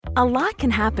A lot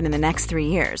can happen in the next 3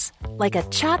 years. Like a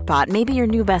chatbot may be your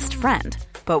new best friend.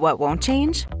 But what won't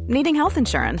change? Needing health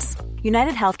insurance.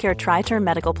 United Healthcare Tri-Term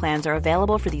Medical Plans are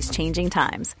available for these changing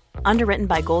times. Underwritten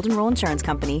by Golden Rule Insurance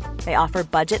Company, they offer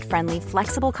budget-friendly,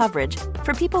 flexible coverage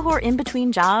for people who are in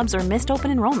between jobs or missed open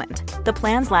enrollment. The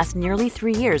plans last nearly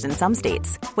 3 years in some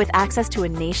states, with access to a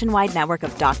nationwide network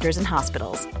of doctors and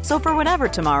hospitals. So for whatever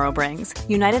tomorrow brings,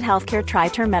 United Healthcare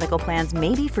Tri-Term Medical Plans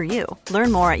may be for you.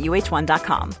 Learn more at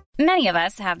uh1.com. Many of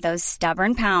us have those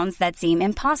stubborn pounds that seem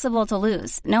impossible to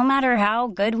lose, no matter how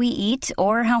good we eat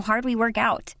or how hard we work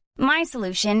out. My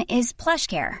solution is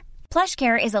PlushCare.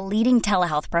 PlushCare is a leading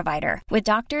telehealth provider with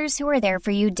doctors who are there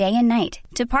for you day and night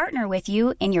to partner with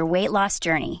you in your weight loss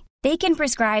journey. They can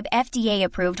prescribe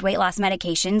FDA-approved weight loss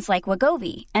medications like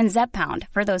Wegovy and Zepbound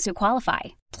for those who qualify.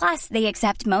 Plus, they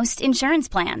accept most insurance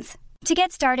plans. To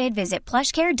get started, visit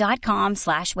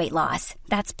plushcare.com/weightloss.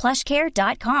 That's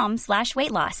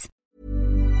plushcare.com/weightloss.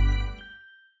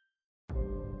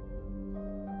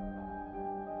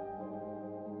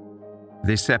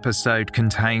 This episode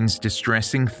contains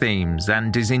distressing themes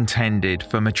and is intended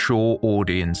for mature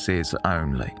audiences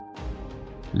only.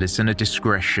 Listener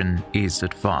discretion is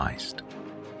advised.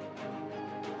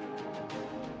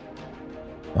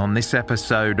 On this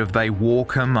episode of They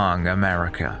Walk Among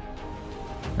America,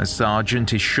 a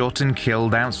sergeant is shot and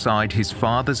killed outside his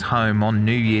father's home on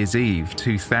New Year's Eve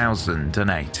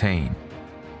 2018.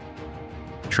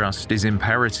 Trust is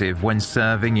imperative when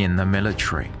serving in the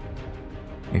military.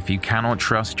 If you cannot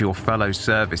trust your fellow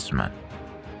servicemen,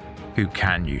 who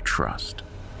can you trust?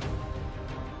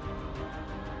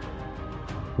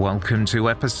 Welcome to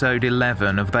episode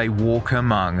 11 of They Walk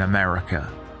Among America,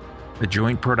 a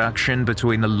joint production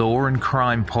between the Law and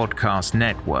Crime Podcast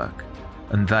Network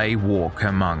and They Walk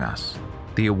Among Us,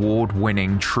 the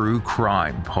award-winning true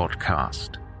crime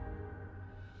podcast.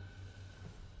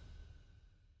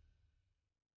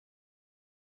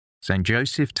 St.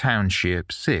 Joseph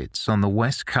Township sits on the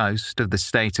west coast of the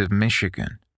state of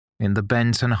Michigan in the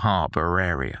Benton Harbor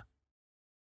area.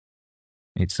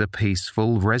 It's a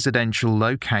peaceful residential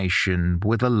location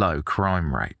with a low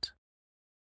crime rate.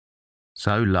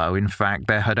 So low, in fact,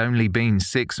 there had only been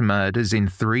 6 murders in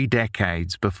 3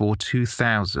 decades before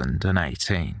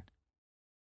 2018.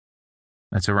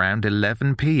 At around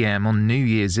 11 p.m. on New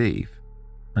Year's Eve,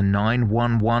 a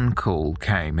 911 call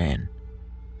came in.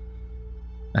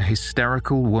 A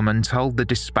hysterical woman told the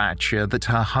dispatcher that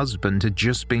her husband had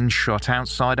just been shot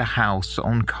outside a house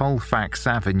on Colfax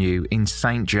Avenue in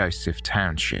St. Joseph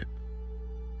Township.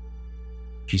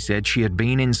 She said she had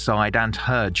been inside and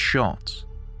heard shots,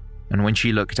 and when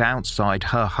she looked outside,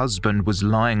 her husband was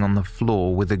lying on the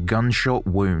floor with a gunshot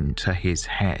wound to his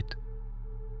head.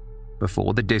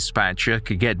 Before the dispatcher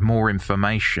could get more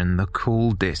information, the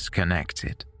call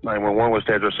disconnected. 911, what's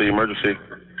the address of the emergency?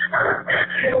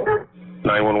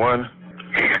 911?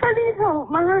 I need help.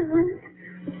 My husband.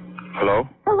 Hello?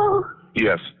 Hello?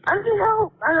 Yes. I need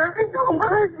help. I need help. My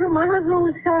husband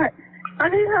was shot. I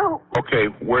need help. Okay,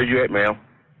 where are you at, ma'am?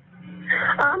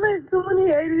 I'm at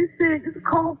 2086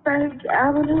 Colfax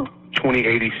Avenue.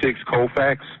 2086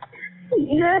 Colfax?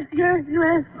 Yes,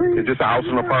 please. Is this a house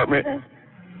and apartment?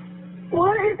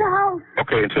 What is the house?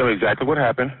 Okay, and tell me exactly what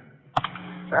happened.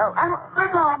 I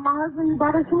know my husband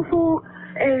bought us some food,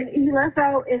 and he left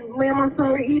out, and me and my son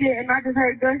were eating, and I just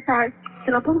heard gunshots.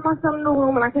 And I put myself in the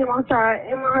room, and I came outside,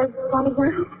 and my husband was on the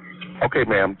ground. Okay,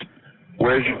 ma'am.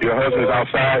 Where's your husband's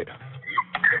outside?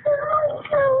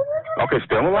 Okay,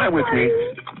 stay on the line with me.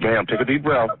 Ma'am, take a deep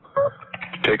breath.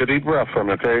 Take a deep breath from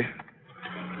me, okay?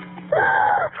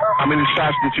 How many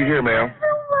shots did you hear, ma'am?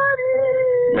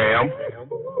 Ma'am?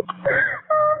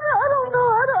 I don't know.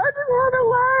 I just heard a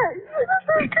lot.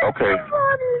 Okay.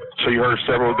 So you heard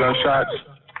several gunshots?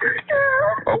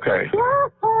 Okay.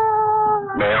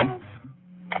 Ma'am?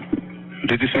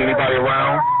 Did you see anybody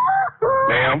around?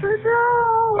 Ma'am?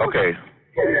 Okay.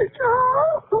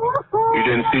 You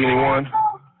didn't see anyone?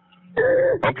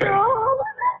 Okay.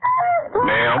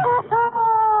 Ma'am?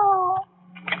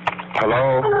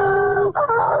 Hello?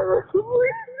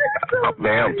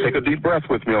 Ma'am, take a deep breath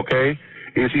with me, okay?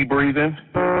 Is he breathing?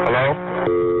 Hello?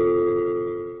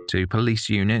 2 police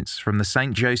units from the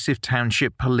St. Joseph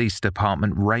Township Police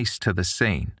Department raced to the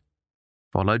scene,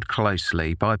 followed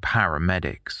closely by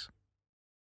paramedics.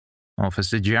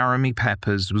 Officer Jeremy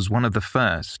Peppers was one of the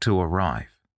first to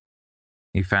arrive.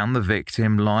 He found the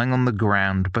victim lying on the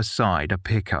ground beside a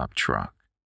pickup truck.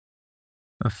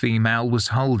 A female was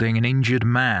holding an injured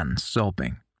man,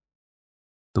 sobbing.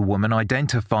 The woman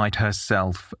identified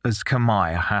herself as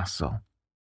Kamaya Hassel.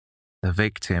 The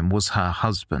victim was her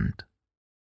husband,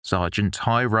 Sergeant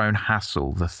Tyrone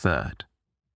Hassel III.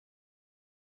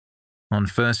 On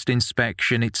first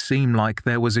inspection, it seemed like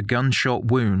there was a gunshot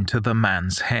wound to the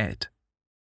man's head,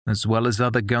 as well as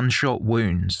other gunshot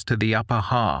wounds to the upper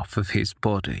half of his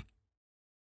body.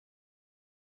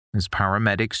 As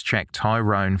paramedics checked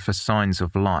Tyrone for signs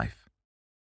of life,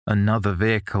 another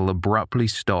vehicle abruptly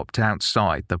stopped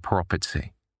outside the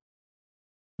property.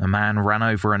 A man ran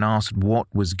over and asked what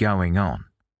was going on.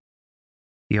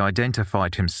 He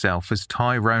identified himself as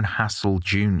Tyrone Hassel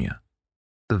Jr.,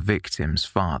 the victim's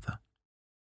father.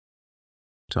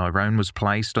 Tyrone was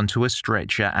placed onto a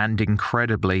stretcher and,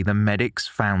 incredibly, the medics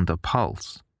found a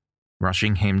pulse,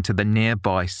 rushing him to the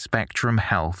nearby Spectrum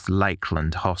Health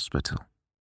Lakeland Hospital.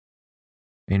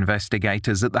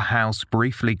 Investigators at the house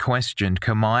briefly questioned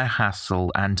Kamaya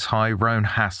Hassel and Tyrone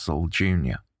Hassel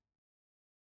Jr.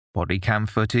 Body cam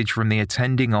footage from the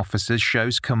attending officers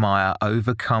shows Kamaya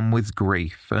overcome with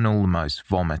grief and almost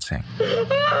vomiting. Man,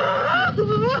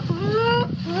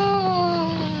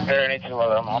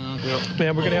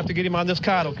 we're gonna have to get him on this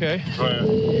cot, okay?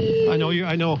 I know.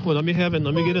 Well, let me get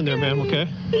in there, man, okay?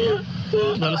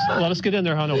 Let us get in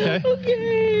there, hon, okay?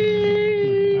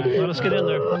 Okay. Let us get in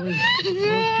there.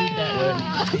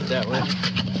 Feet that way.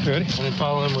 Ready? And then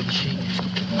follow him with the sheet.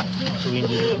 So we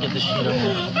can get the sheet up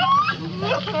there.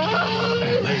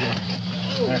 There you go.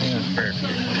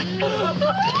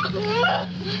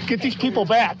 Get these people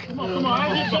back. Pull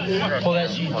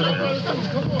that sheet through.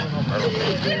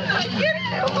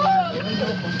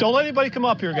 Don't let anybody come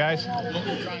up here, guys.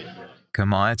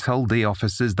 Kamaya told the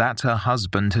officers that her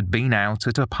husband had been out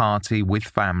at a party with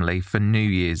family for New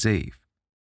Year's Eve,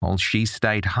 while she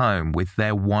stayed home with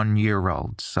their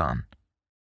 1-year-old son.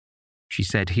 She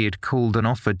said he had called and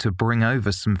offered to bring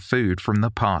over some food from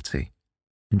the party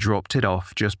and dropped it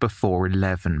off just before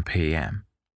 11 p.m.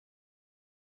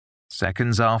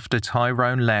 Seconds after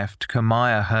Tyrone left,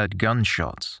 Kamaya heard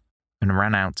gunshots and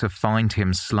ran out to find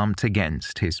him slumped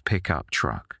against his pickup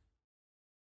truck.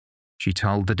 She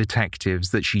told the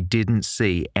detectives that she didn't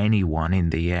see anyone in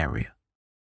the area.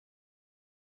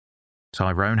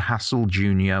 Tyrone Hassel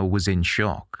Jr. was in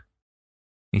shock.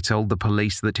 He told the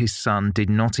police that his son did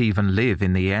not even live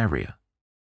in the area.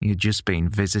 He had just been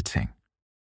visiting.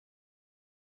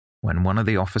 When one of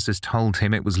the officers told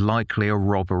him it was likely a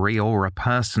robbery or a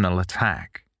personal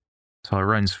attack,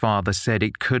 Tyrone's father said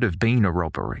it could have been a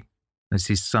robbery, as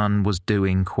his son was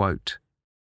doing, quote,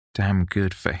 damn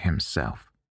good for himself.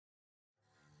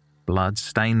 Blood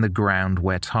stained the ground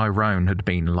where Tyrone had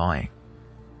been lying.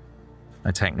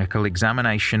 A technical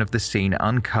examination of the scene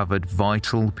uncovered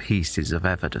vital pieces of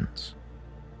evidence.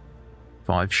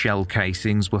 5 shell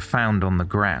casings were found on the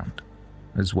ground,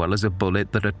 as well as a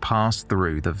bullet that had passed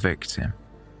through the victim.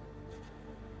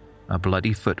 A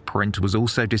bloody footprint was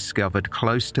also discovered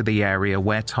close to the area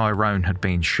where Tyrone had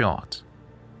been shot,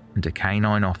 and a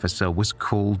canine officer was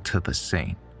called to the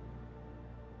scene.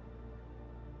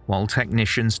 While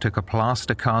technicians took a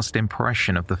plaster cast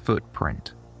impression of the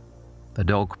footprint, the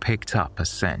dog picked up a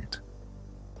scent.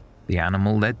 The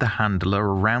animal led the handler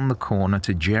around the corner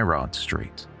to Gerrard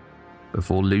Street,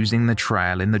 before losing the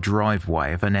trail in the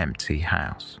driveway of an empty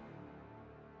house.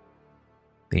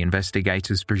 The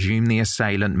investigators presume the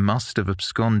assailant must have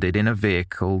absconded in a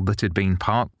vehicle that had been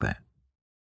parked there.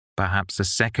 Perhaps a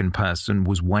second person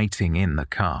was waiting in the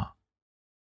car.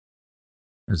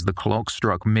 As the clock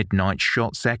struck midnight,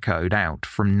 shots echoed out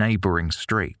from neighbouring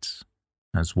streets,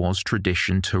 as was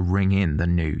tradition to ring in the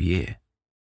new year.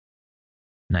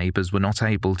 Neighbours were not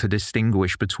able to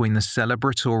distinguish between the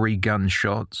celebratory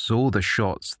gunshots or the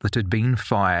shots that had been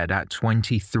fired at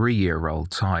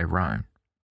 23-year-old Tyrone.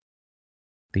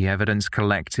 The evidence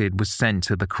collected was sent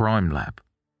to the crime lab,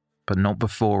 but not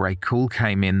before a call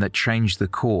came in that changed the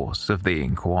course of the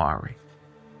inquiry.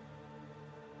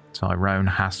 Tyrone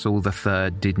Hassel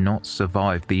III did not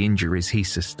survive the injuries he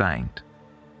sustained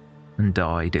and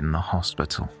died in the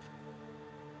hospital.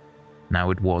 Now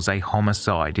it was a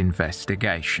homicide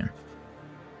investigation.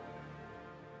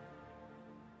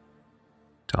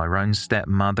 Tyrone's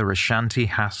stepmother, Ashanti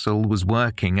Hassel, was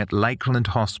working at Lakeland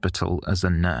Hospital as a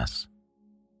nurse.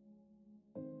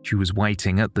 She was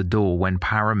waiting at the door when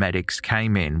paramedics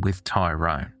came in with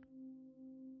Tyrone.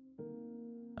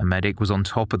 A medic was on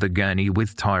top of the gurney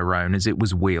with Tyrone as it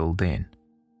was wheeled in.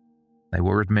 They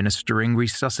were administering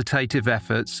resuscitative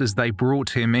efforts as they brought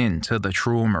him into the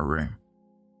trauma room.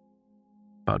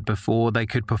 But before they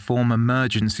could perform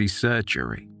emergency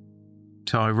surgery,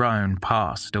 Tyrone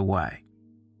passed away.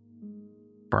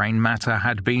 Brain matter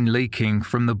had been leaking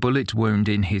from the bullet wound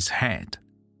in his head,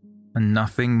 and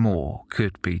nothing more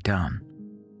could be done.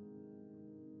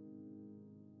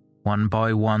 One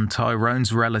by one,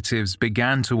 Tyrone's relatives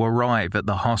began to arrive at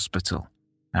the hospital,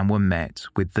 and were met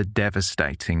with the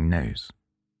devastating news.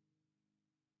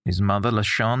 His mother,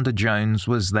 LaShonda Jones,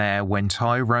 was there when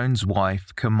Tyrone's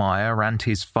wife, Kamaya, and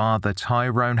his father,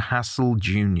 Tyrone Hassel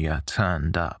Jr.,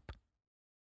 turned up.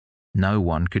 No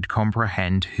one could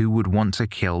comprehend who would want to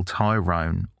kill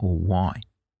Tyrone or why.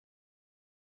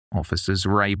 Officers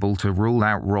were able to rule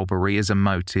out robbery as a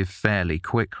motive fairly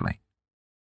quickly.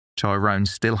 Tyrone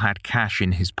still had cash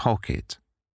in his pocket,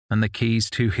 and the keys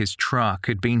to his truck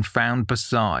had been found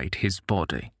beside his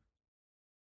body.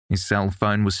 His cell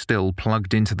phone was still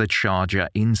plugged into the charger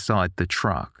inside the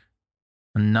truck,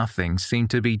 and nothing seemed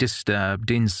to be disturbed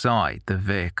inside the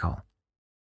vehicle.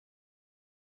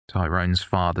 Tyrone's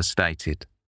father stated,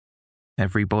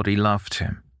 "Everybody loved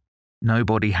him.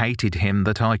 Nobody hated him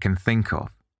that I can think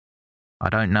of. I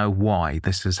don't know why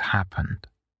this has happened."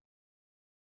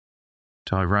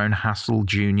 Tyrone Hassel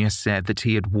Jr. said that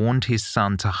he had warned his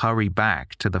son to hurry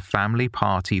back to the family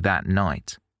party that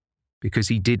night because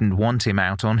he didn't want him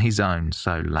out on his own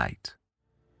so late.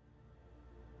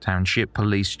 Township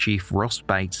Police Chief Ross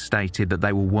Bates stated that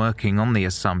they were working on the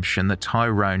assumption that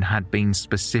Tyrone had been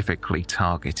specifically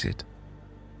targeted.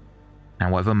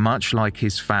 However, much like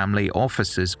his family,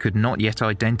 officers could not yet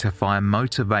identify a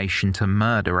motivation to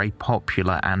murder a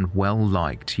popular and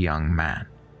well-liked young man.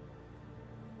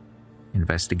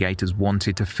 Investigators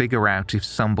wanted to figure out if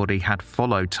somebody had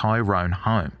followed Tyrone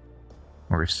home,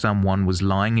 or if someone was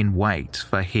lying in wait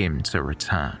for him to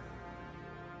return.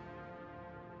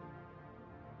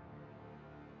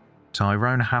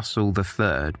 Tyrone Hassel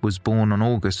III was born on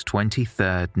August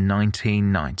 23,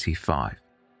 1995.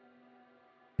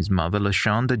 His mother,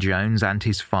 LaShonda Jones, and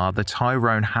his father,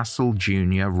 Tyrone Hassel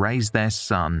Jr., raised their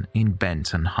son in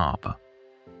Benton Harbor.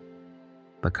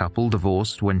 The couple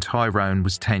divorced when Tyrone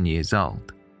was 10 years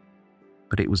old,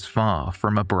 but it was far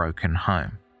from a broken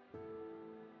home.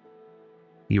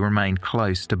 He remained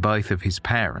close to both of his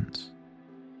parents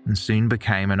and soon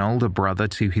became an older brother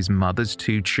to his mother's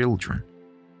 2 children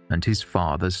and his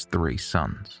father's 3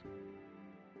 sons.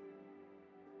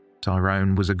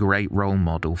 Tyrone was a great role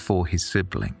model for his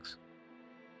siblings.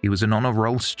 He was an honor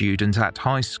roll student at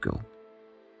high school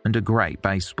and a great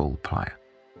baseball player.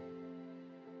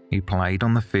 He played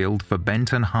on the field for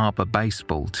Benton Harbor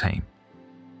baseball team,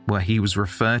 where he was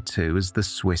referred to as the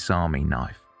Swiss Army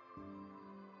knife.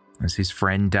 As his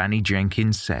friend Danny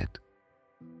Jenkins said,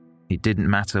 "It didn't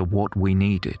matter what we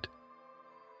needed.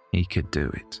 He could do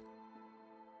it."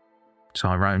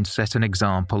 Tyrone set an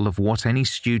example of what any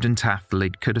student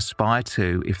athlete could aspire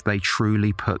to if they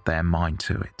truly put their mind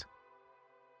to it.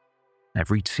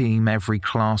 Every team, every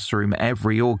classroom,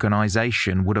 every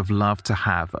organization would have loved to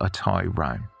have a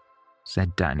Tyrone,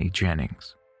 said Danny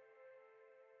Jennings.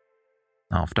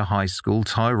 After high school,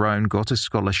 Tyrone got a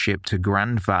scholarship to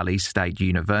Grand Valley State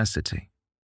University,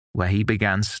 where he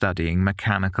began studying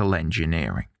mechanical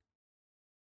engineering.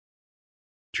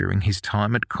 During his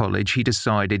time at college, he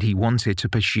decided he wanted to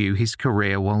pursue his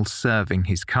career while serving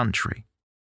his country,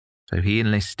 so he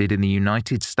enlisted in the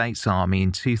United States Army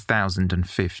in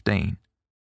 2015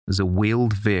 as a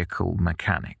wheeled vehicle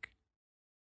mechanic.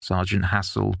 Sergeant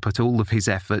Hassel put all of his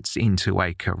efforts into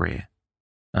a career,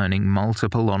 earning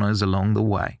multiple honors along the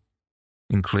way,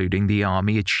 including the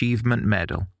Army Achievement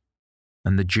Medal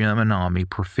and the German Army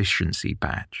Proficiency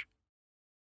Badge.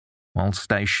 While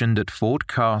stationed at Fort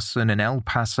Carson in El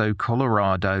Paso,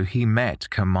 Colorado, he met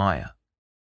Kamaya,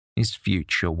 his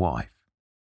future wife.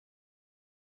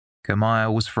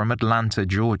 Kamaya was from Atlanta,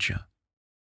 Georgia,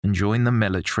 and joined the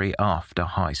military after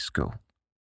high school.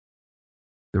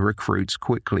 The recruits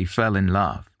quickly fell in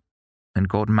love and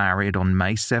got married on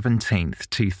May 17,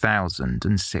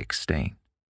 2016.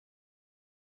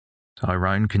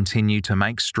 Tyrone continued to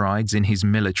make strides in his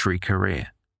military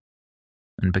career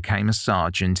and became a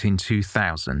sergeant in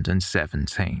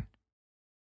 2017.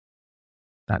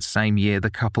 That same year,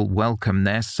 the couple welcomed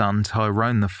their son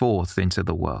Tyrone IV into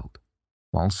the world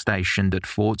while stationed at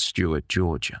Fort Stewart,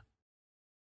 Georgia.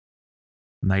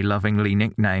 They lovingly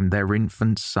nicknamed their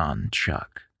infant son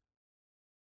Chuck.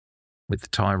 With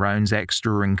Tyrone's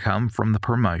extra income from the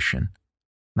promotion,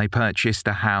 they purchased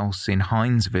a house in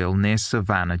Hinesville near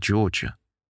Savannah, Georgia,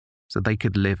 so they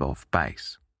could live off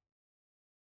base.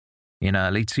 In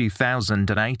early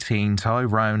 2018,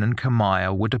 Tyrone and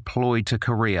Kamaya were deployed to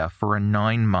Korea for a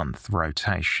 9-month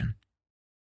rotation.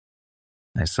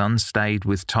 Their son stayed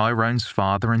with Tyrone's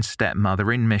father and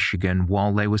stepmother in Michigan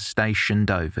while they were stationed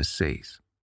overseas.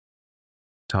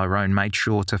 Tyrone made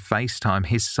sure to FaceTime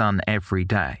his son every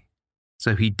day,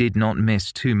 so he did not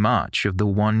miss too much of the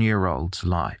 1-year-old's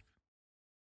life.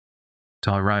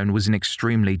 Tyrone was an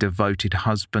extremely devoted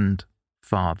husband,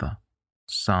 father,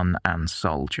 son, and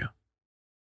soldier.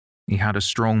 He had a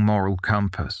strong moral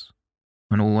compass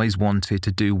and always wanted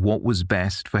to do what was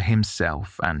best for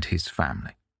himself and his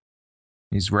family.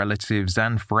 His relatives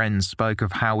and friends spoke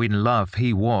of how in love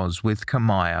he was with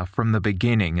Kamaya from the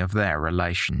beginning of their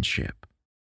relationship.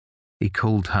 He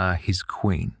called her his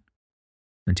queen,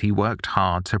 and he worked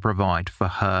hard to provide for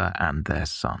her and their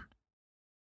son.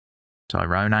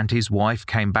 Tyrone and his wife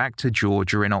came back to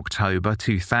Georgia in October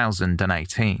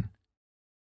 2018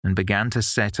 and began to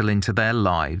settle into their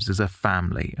lives as a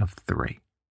family of 3.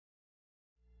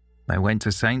 They went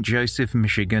to St. Joseph,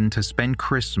 Michigan to spend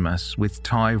Christmas with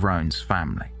Tyrone's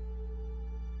family.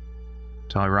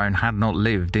 Tyrone had not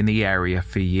lived in the area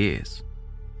for years,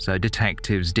 so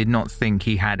detectives did not think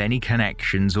he had any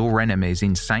connections or enemies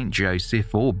in St.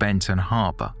 Joseph or Benton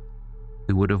Harbor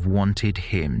who would have wanted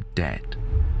him dead.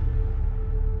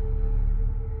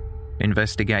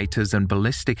 Investigators and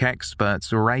ballistic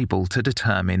experts were able to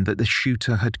determine that the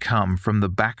shooter had come from the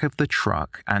back of the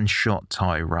truck and shot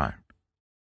Tyrone.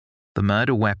 The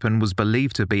murder weapon was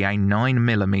believed to be a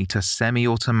 9mm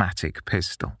semi-automatic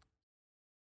pistol.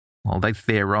 While they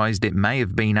theorized it may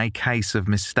have been a case of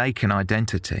mistaken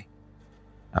identity,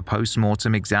 a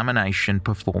post-mortem examination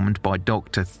performed by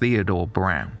Dr. Theodore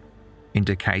Brown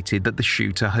indicated that the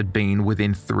shooter had been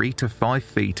within 3 to 5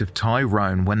 feet of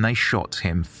Tyrone when they shot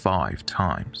him 5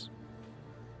 times.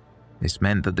 This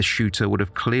meant that the shooter would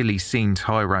have clearly seen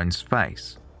Tyrone's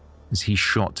face as he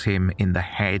shot him in the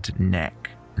head,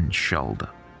 neck, and shoulder.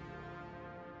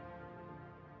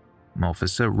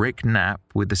 Officer Rick Knapp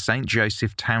with the St.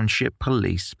 Joseph Township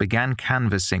Police began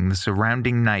canvassing the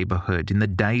surrounding neighborhood in the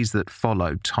days that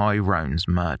followed Tyrone's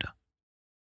murder.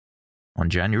 On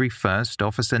January 1st,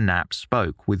 Officer Knapp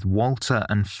spoke with Walter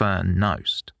and Fern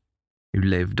Nost, who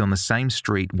lived on the same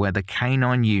street where the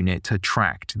K-9 unit had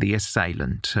tracked the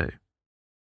assailant to.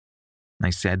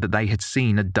 They said that they had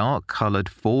seen a dark-coloured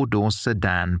 4-door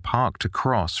sedan parked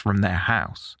across from their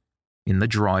house in the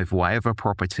driveway of a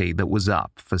property that was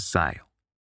up for sale.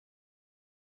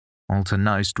 Walter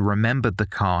Nost remembered the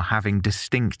car having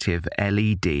distinctive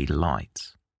LED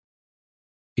lights.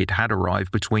 It had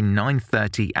arrived between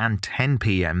 9:30 and 10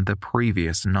 p.m. the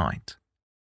previous night.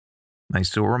 They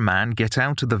saw a man get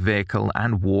out of the vehicle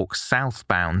and walk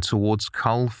southbound towards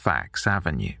Colfax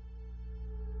Avenue.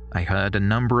 They heard a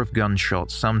number of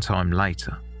gunshots sometime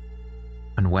later,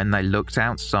 and when they looked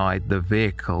outside, the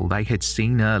vehicle they had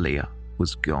seen earlier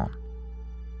was gone.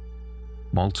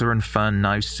 Walter and Fern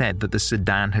Nost said that the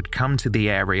sedan had come to the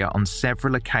area on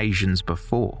several occasions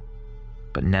before,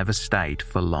 but never stayed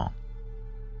for long.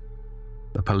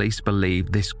 The police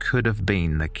believed this could have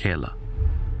been the killer.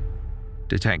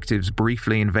 Detectives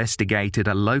briefly investigated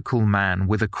a local man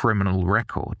with a criminal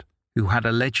record who had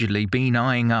allegedly been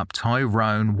eyeing up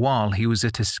Tyrone while he was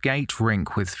at a skate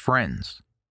rink with friends,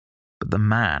 but the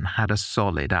man had a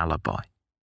solid alibi.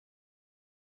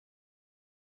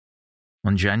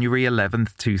 On January 11,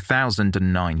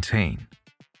 2019,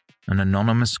 an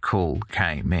anonymous call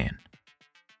came in.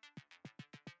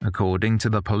 According to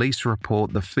the police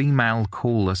report, the female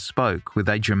caller spoke with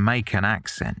a Jamaican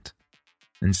accent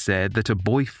and said that a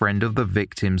boyfriend of the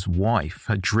victim's wife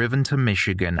had driven to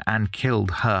Michigan and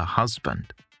killed her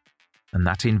husband, and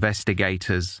that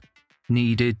investigators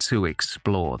needed to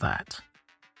explore that.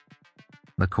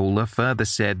 The caller further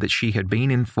said that she had been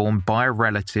informed by a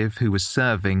relative who was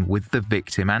serving with the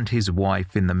victim and his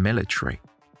wife in the military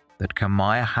that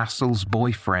Kamaya Hassel's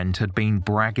boyfriend had been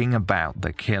bragging about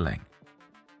the killing.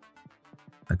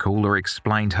 The caller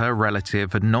explained her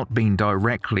relative had not been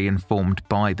directly informed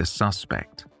by the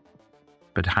suspect,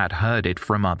 but had heard it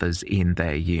from others in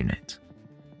their unit.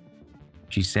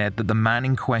 She said that the man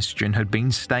in question had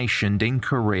been stationed in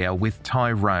Korea with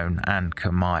Tyrone and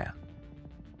Kamaya.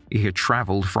 He had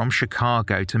travelled from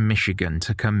Chicago to Michigan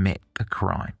to commit the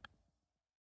crime.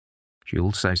 She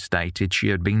also stated she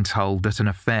had been told that an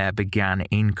affair began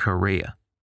in Korea,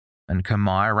 and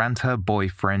Kamaya and her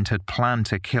boyfriend had planned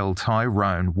to kill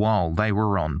Tyrone while they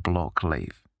were on block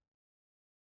leave.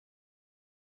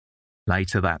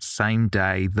 Later that same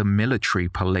day, the military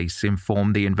police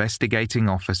informed the investigating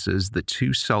officers that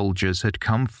 2 soldiers had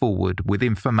come forward with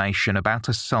information about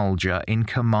a soldier in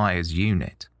Kamaya's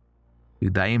unit, who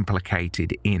they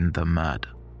implicated in the murder.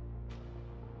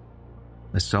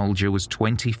 The soldier was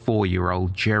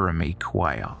 24-year-old Jeremy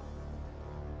Cuellar.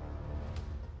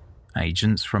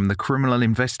 Agents from the Criminal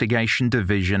Investigation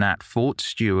Division at Fort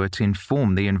Stewart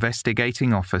informed the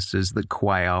investigating officers that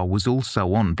Cuellar was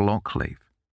also on block leave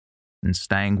and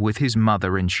staying with his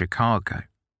mother in Chicago,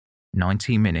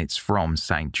 90 minutes from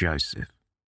St. Joseph.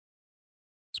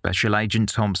 Special Agent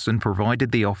Thompson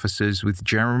provided the officers with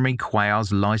Jeremy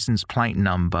Cuellar's license plate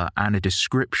number and a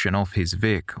description of his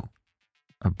vehicle,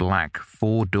 a black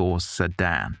four-door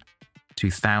sedan,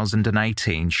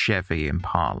 2018 Chevy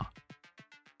Impala.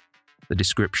 The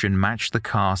description matched the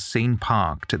car seen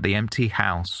parked at the empty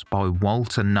house by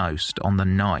Walter Nost on the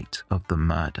night of the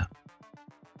murder.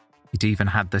 It even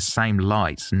had the same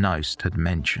lights Nost had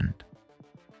mentioned.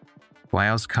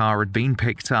 Cuellar's car had been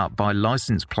picked up by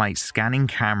license plate scanning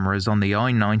cameras on the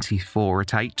I-94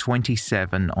 at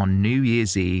 8:27 on New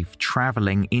Year's Eve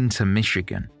travelling into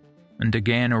Michigan, and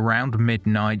again around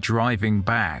midnight driving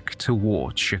back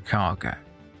towards Chicago.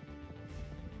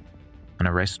 An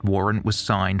arrest warrant was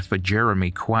signed for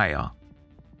Jeremy Cuellar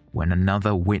when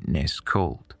another witness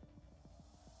called.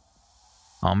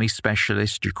 Army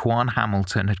Specialist Jaquan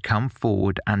Hamilton had come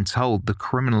forward and told the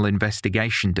Criminal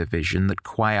Investigation Division that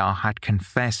Cuellar had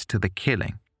confessed to the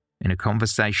killing in a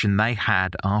conversation they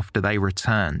had after they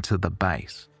returned to the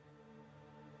base.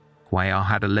 Cuellar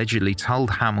had allegedly told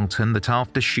Hamilton that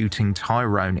after shooting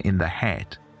Tyrone in the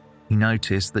head, he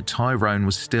noticed that Tyrone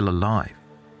was still alive,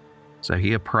 so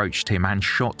he approached him and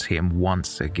shot him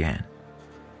once again.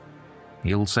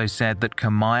 He also said that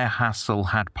Kamaya Hassel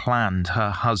had planned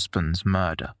her husband's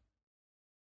murder.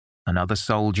 Another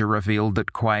soldier revealed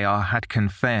that Cuellar had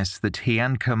confessed that he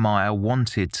and Kamaya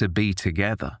wanted to be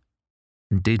together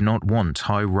and did not want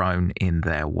Tyrone in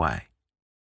their way.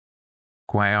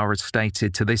 Cuellar had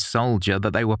stated to this soldier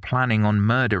that they were planning on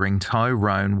murdering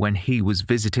Tyrone when he was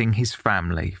visiting his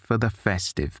family for the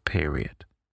festive period.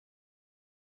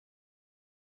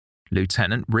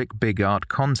 Lieutenant Rick Bigard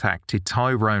contacted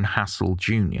Tyrone Hassel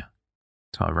Jr.,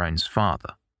 Tyrone's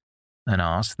father, and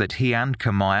asked that he and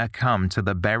Kamaya come to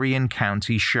the Berrien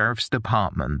County Sheriff's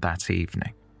Department that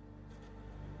evening.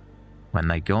 When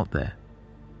they got there,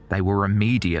 they were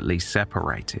immediately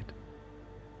separated.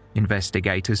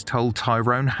 Investigators told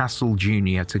Tyrone Hassel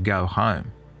Jr. to go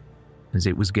home, as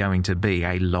it was going to be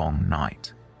a long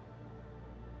night.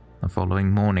 The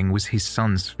following morning was his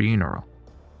son's funeral,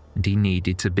 and he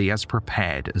needed to be as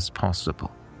prepared as possible.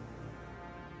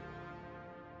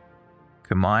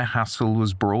 Kamaya Hassel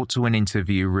was brought to an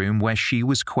interview room where she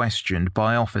was questioned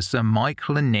by Officer Mike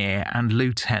Lanier and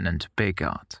Lieutenant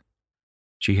Bigard.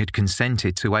 She had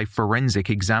consented to a forensic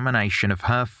examination of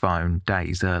her phone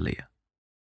days earlier.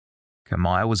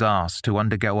 Kamaya was asked to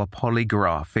undergo a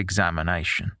polygraph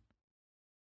examination.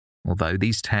 Although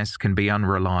these tests can be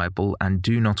unreliable and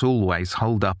do not always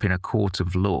hold up in a court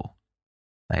of law,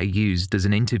 they are used as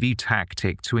an interview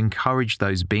tactic to encourage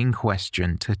those being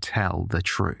questioned to tell the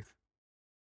truth.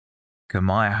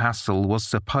 Kamaya Hassel was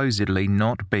supposedly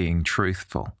not being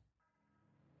truthful.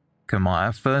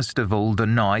 Kamaya first of all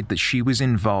denied that she was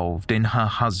involved in her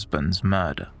husband's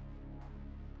murder.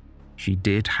 She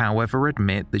did, however,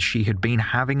 admit that she had been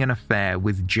having an affair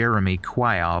with Jeremy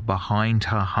Cuellar behind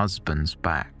her husband's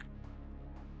back.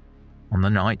 On the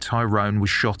night Tyrone was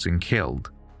shot and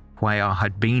killed, Cuellar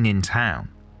had been in town,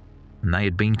 and they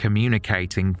had been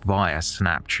communicating via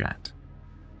Snapchat.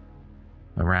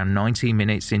 Around 90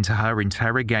 minutes into her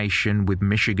interrogation with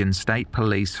Michigan State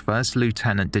Police First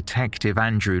Lieutenant Detective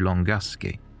Andrew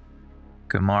Longuski,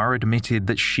 Kamaya admitted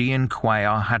that she and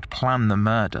Cuellar had planned the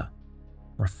murder,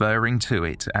 referring to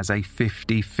it as a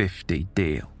 50-50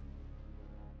 deal.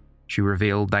 She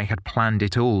revealed they had planned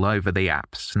it all over the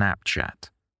app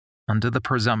Snapchat, under the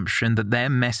presumption that their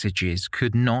messages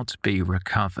could not be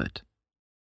recovered.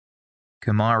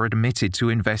 Kamaya admitted to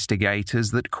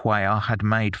investigators that Cuellar had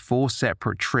made 4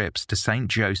 separate trips to St.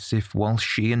 Joseph while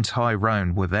she and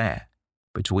Tyrone were there,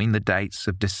 between the dates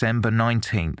of December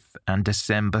 19th and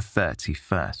December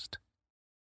 31st.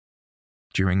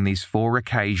 During these 4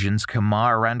 occasions,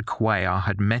 Kamaya and Cuellar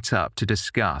had met up to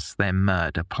discuss their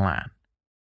murder plan.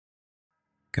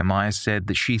 Kamaya said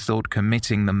that she thought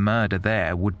committing the murder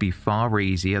there would be far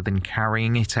easier than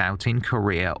carrying it out in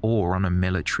Korea or on a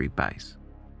military base.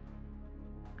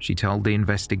 She told the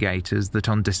investigators that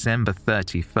on December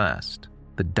 31st,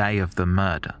 the day of the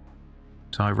murder,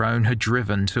 Tyrone had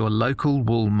driven to a local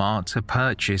Walmart to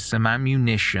purchase some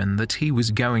ammunition that he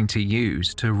was going to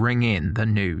use to ring in the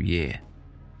new year.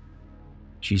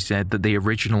 She said that the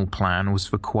original plan was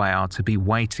for Cuellar to be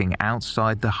waiting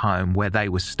outside the home where they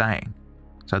were staying,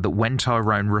 so that when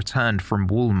Tyrone returned from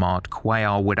Walmart,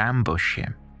 Cuellar would ambush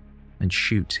him and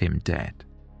shoot him dead.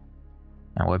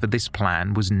 However, this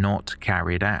plan was not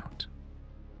carried out.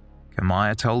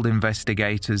 Kamaya told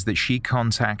investigators that she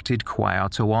contacted Cuellar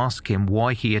to ask him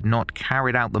why he had not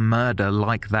carried out the murder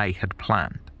like they had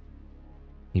planned.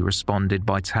 He responded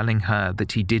by telling her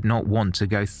that he did not want to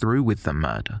go through with the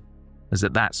murder as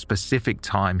at that specific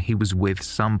time he was with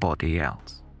somebody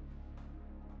else.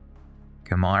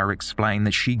 Kamaya explained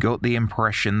that she got the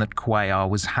impression that Cuellar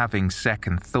was having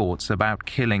second thoughts about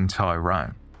killing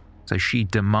Tyrone, so she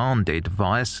demanded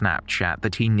via Snapchat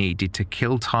that he needed to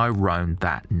kill Tyrone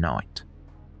that night.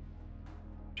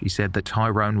 She said that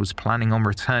Tyrone was planning on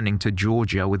returning to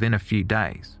Georgia within a few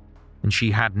days, and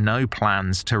she had no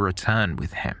plans to return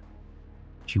with him.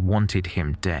 She wanted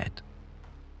him dead.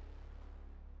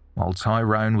 While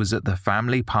Tyrone was at the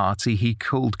family party, he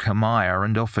called Kamaya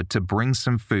and offered to bring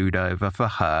some food over for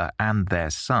her and their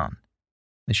son,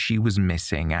 as she was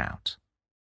missing out.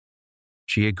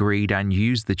 She agreed and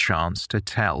used the chance to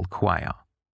tell Cuellar.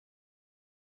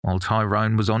 While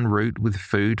Tyrone was en route with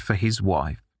food for his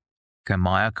wife,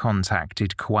 Kamaya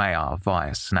contacted Cuellar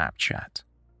via Snapchat.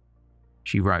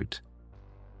 She wrote,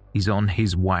 "He's on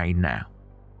his way now,"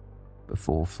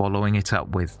 before following it up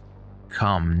with,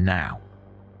 "Come now."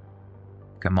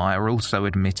 Kamaya also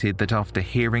admitted that after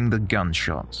hearing the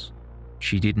gunshots,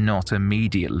 she did not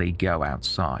immediately go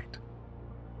outside.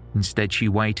 Instead, she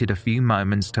waited a few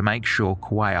moments to make sure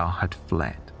Cuellar had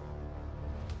fled.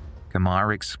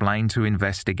 Kamaya explained to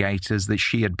investigators that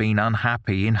she had been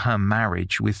unhappy in her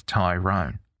marriage with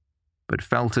Tyrone, but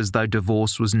felt as though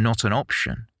divorce was not an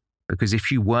option, because if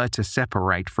she were to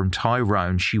separate from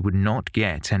Tyrone, she would not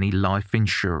get any life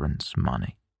insurance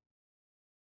money.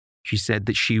 She said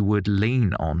that she would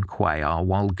lean on Cuellar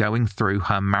while going through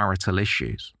her marital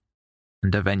issues,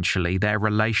 and eventually their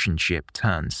relationship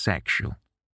turned sexual.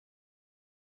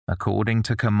 According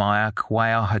to Kamaya,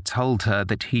 Cuellar had told her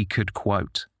that he could,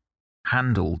 quote,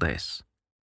 "handle this,"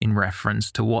 in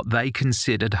reference to what they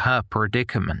considered her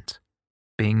predicament,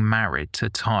 being married to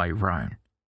Tyrone.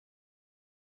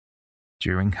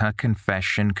 During her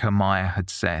confession, Kamaya had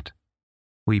said,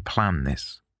 "We planned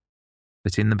this,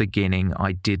 but in the beginning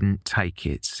I didn't take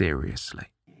it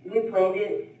seriously." We planned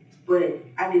it, but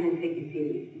I didn't take it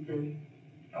serious because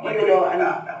even though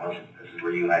this is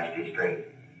where you and I stay straight,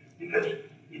 because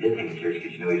you didn't take it serious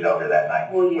because you knew he was out there that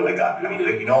night with a gun. I mean, so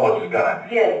you know what's gonna.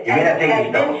 Yeah, you may not take at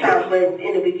these this double time, serious. but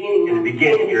in the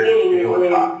beginning, you're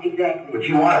doing top. Exactly. But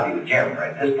you want to be with Jeremy,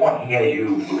 right? At this point, he has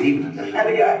you believing that this is the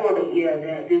guy.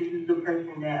 That this is the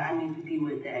person that I need to be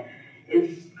with, that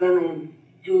is gonna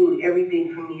do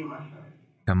everything for me and my son.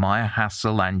 Kamaya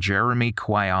Hassel and Jeremy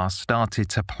Cuellar started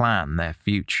to plan their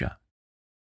future.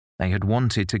 They had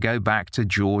wanted to go back to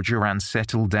Georgia and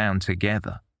settle down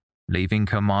together, leaving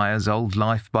Kamaya's old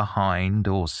life behind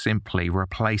or simply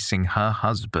replacing her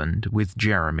husband with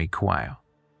Jeremy Cuellar.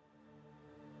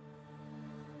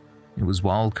 It was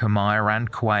while Kamaya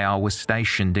and Cuellar were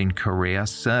stationed in Korea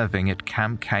serving at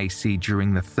Camp Casey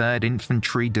during the 3rd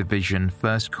Infantry Division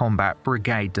 1st Combat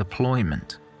Brigade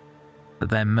deployment that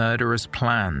their murderous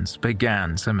plans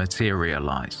began to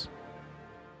materialize.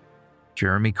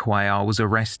 Jeremy Cuellar was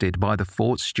arrested by the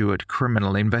Fort Stewart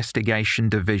Criminal Investigation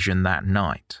Division that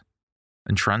night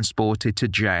and transported to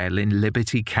jail in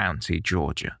Liberty County,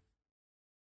 Georgia.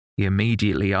 He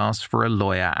immediately asked for a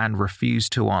lawyer and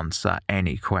refused to answer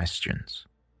any questions.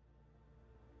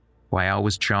 Cuellar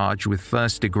was charged with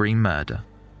first-degree murder,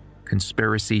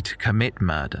 conspiracy to commit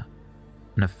murder,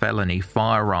 and a felony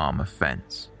firearm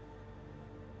offense.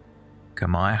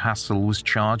 Kamaya Hassel was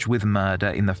charged with murder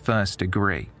in the first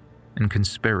degree and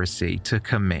conspiracy to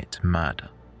commit murder.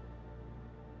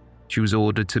 She was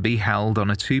ordered to be held on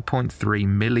a $2.3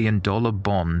 million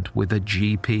bond with a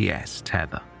GPS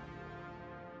tether.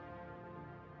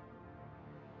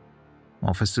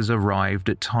 Officers arrived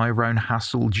at Tyrone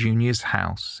Hassel Jr.'s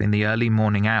house in the early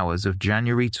morning hours of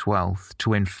January 12th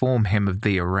to inform him of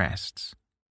the arrests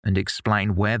and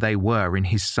explain where they were in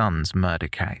his son's murder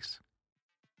case.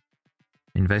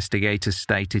 Investigators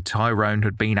stated Tyrone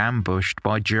had been ambushed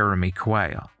by Jeremy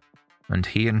Cuellar, and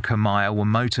he and Kamaya were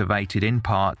motivated in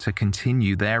part to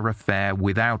continue their affair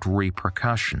without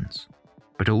repercussions,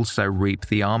 but also reap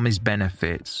the Army's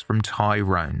benefits from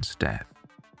Tyrone's death.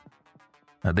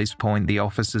 At this point, the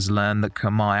officers learned that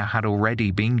Kamaya had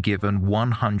already been given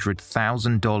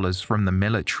 $100,000 from the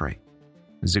military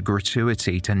as a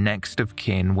gratuity to next of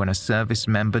kin when a service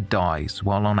member dies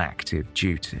while on active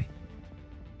duty.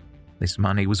 This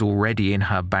money was already in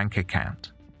her bank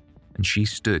account, and she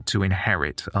stood to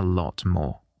inherit a lot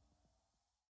more.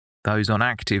 Those on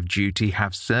active duty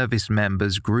have service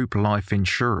members' group life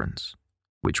insurance,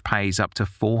 which pays up to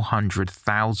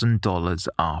 $400,000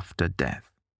 after death.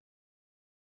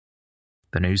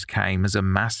 The news came as a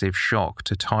massive shock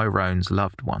to Tyrone's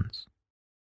loved ones.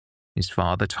 His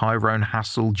father, Tyrone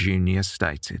Hassel Jr.,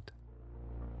 stated,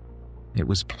 "It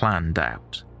was planned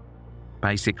out.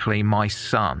 Basically, my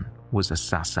son was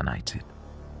assassinated."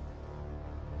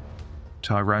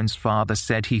 Tyrone's father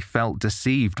said he felt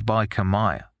deceived by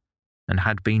Kamaya and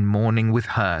had been mourning with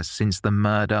her since the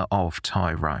murder of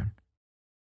Tyrone.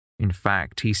 In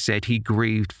fact, he said he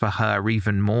grieved for her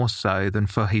even more so than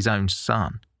for his own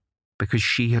son, because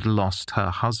she had lost her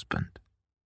husband,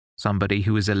 somebody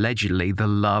who was allegedly the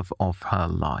love of her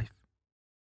life.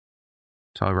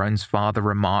 Tyrone's father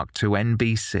remarked to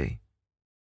NBC,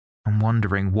 "I'm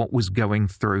wondering what was going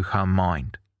through her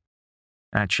mind.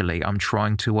 Actually, I'm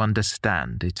trying to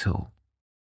understand it all."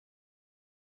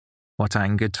 What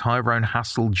angered Tyrone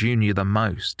Hassel Jr. the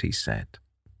most, he said,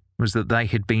 was that they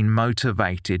had been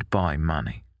motivated by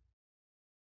money.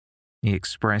 He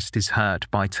expressed his hurt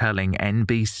by telling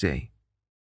NBC,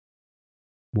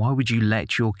 "Why would you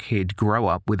let your kid grow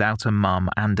up without a mum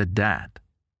and a dad?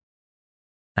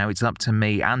 Now it's up to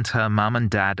me and her mum and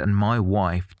dad and my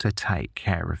wife to take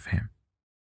care of him."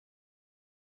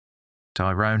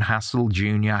 Tyrone Hassel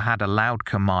Jr. had allowed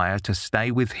Kamaya to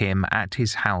stay with him at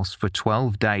his house for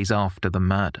 12 days after the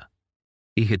murder.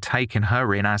 He had taken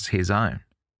her in as his own,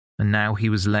 and now he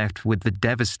was left with the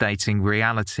devastating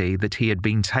reality that he had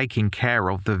been taking care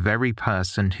of the very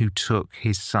person who took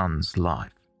his son's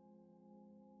life.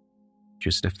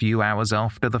 Just a few hours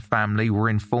after the family were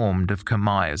informed of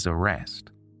Kamaya's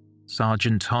arrest,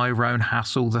 Sergeant Tyrone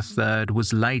Hassel III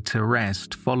was laid to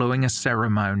rest following a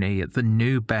ceremony at the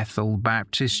New Bethel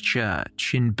Baptist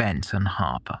Church in Benton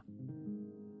Harbor.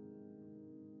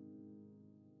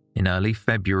 In early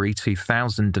February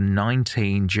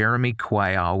 2019, Jeremy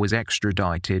Cuellar was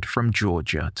extradited from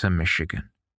Georgia to Michigan.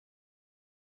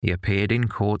 He appeared in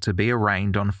court to be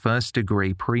arraigned on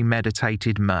first-degree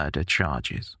premeditated murder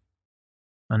charges.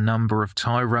 A number of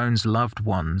Tyrone's loved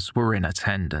ones were in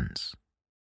attendance.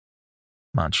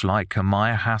 Much like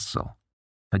Kamaya Hassel,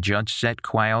 a judge set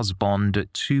Cuellar's bond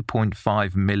at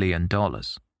 $2.5 million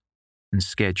and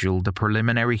scheduled a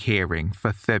preliminary hearing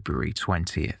for February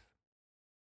 20th.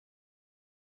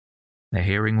 The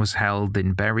hearing was held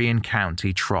in Berrien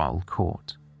County Trial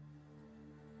Court.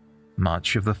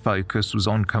 Much of the focus was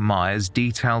on Kamaya's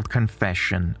detailed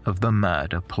confession of the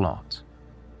murder plot.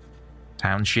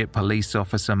 Township Police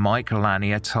Officer Mike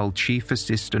Lanier told Chief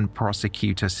Assistant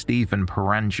Prosecutor Stephen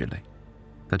Perangeli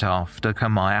that after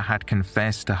Kamaya had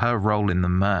confessed to her role in the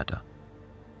murder,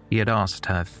 he had asked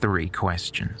her 3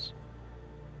 questions.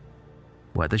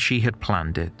 Whether she had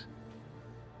planned it,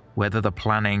 whether the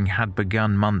planning had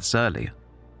begun months earlier,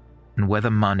 and whether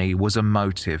money was a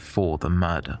motive for the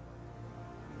murder.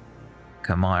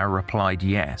 Kamaya replied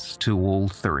yes to all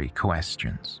 3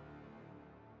 questions.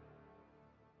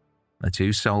 The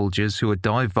 2 soldiers who had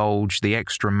divulged the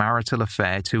extramarital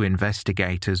affair to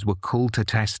investigators were called to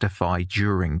testify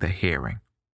during the hearing.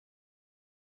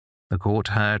 The court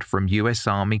heard from U.S.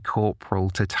 Army Corporal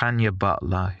Titania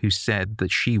Butler, who said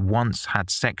that she once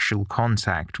had sexual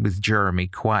contact with Jeremy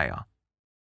Cuellar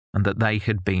and that they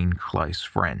had been close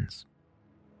friends.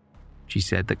 She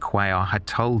said that Cuellar had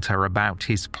told her about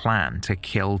his plan to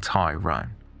kill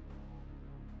Tyrone.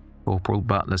 Corporal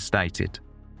Butler stated,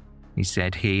 he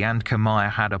said he and Kamaya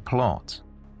had a plot,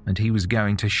 and he was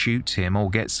going to shoot him or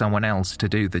get someone else to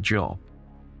do the job.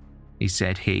 He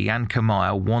said he and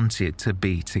Kamaya wanted to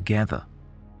be together.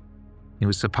 It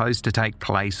was supposed to take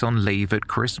place on leave at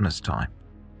Christmas time.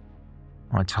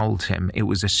 I told him it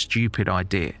was a stupid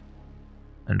idea,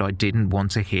 and I didn't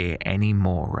want to hear any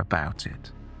more about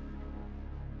it.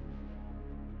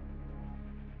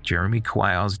 Jeremy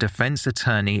Cuellar's defense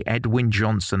attorney Edwin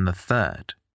Johnson III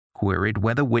queried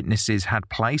whether witnesses had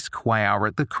placed Cuellar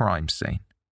at the crime scene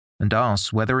and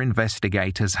asked whether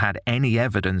investigators had any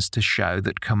evidence to show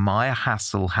that Kamaya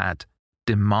Hassel had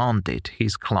demanded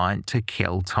his client to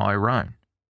kill Tyrone.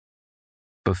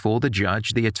 Before the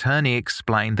judge, the attorney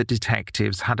explained that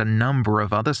detectives had a number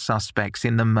of other suspects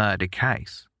in the murder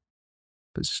case,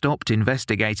 but stopped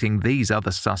investigating these other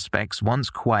suspects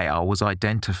once Cuellar was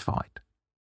identified.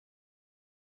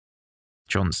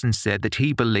 Johnson said that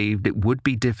he believed it would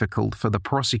be difficult for the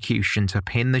prosecution to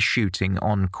pin the shooting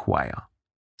on Cuellar,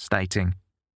 stating,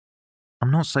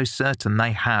 "I'm not so certain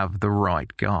they have the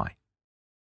right guy.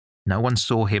 No one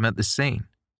saw him at the scene.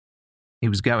 He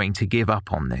was going to give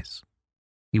up on this.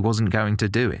 He wasn't going to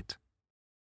do it.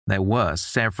 There were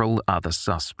several other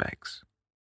suspects."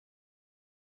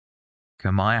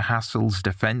 Kamaya Hassel's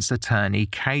defense attorney,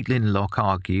 Caitlin Locke,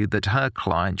 argued that her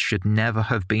client should never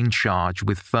have been charged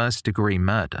with first-degree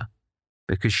murder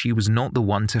because she was not the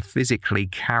one to physically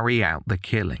carry out the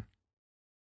killing.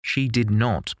 She did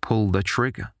not pull the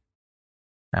trigger.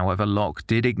 However, Locke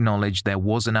did acknowledge there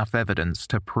was enough evidence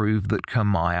to prove that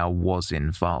Kamaya was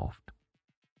involved.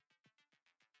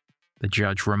 The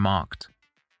judge remarked,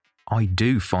 I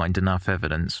do find enough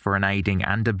evidence for an aiding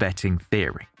and abetting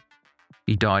theory.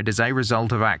 He died as a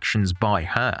result of actions by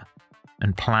her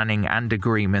and planning and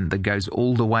agreement that goes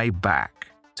all the way back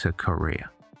to Korea.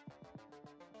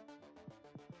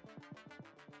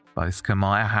 Both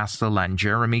Kamaya Hassel and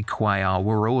Jeremy Cuellar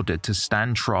were ordered to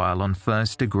stand trial on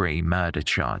first-degree murder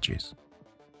charges.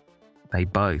 They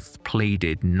both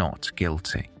pleaded not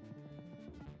guilty.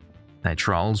 Their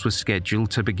trials were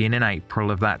scheduled to begin in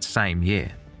April of that same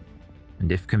year,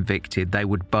 and if convicted, they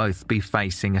would both be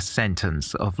facing a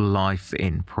sentence of life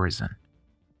in prison.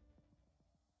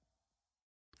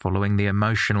 Following the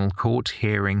emotional court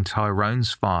hearing,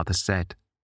 Tyrone's father said,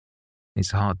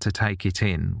 "It's hard to take it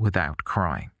in without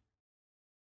crying."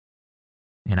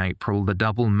 In April, the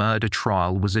double murder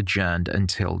trial was adjourned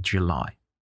until July.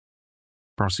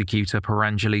 Prosecutor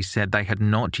Perangeli said they had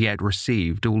not yet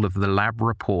received all of the lab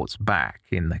reports back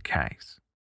in the case.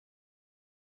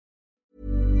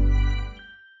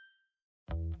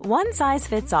 One size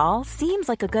fits all seems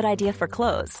like a good idea for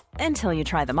clothes until you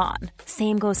try them on.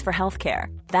 Same goes for healthcare.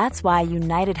 That's why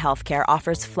United Healthcare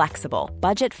offers flexible,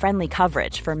 budget-friendly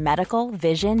coverage for medical,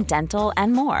 vision, dental,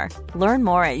 and more. Learn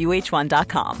more at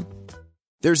uh1.com.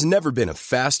 There's never been a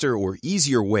faster or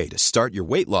easier way to start your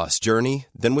weight loss journey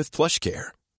than with PlushCare.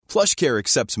 PlushCare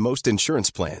accepts most insurance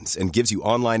plans and gives you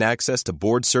online access to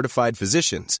board-certified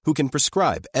physicians who can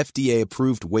prescribe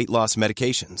FDA-approved weight loss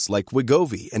medications like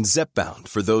Wegovy and Zepbound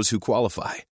for those who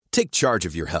qualify. Take charge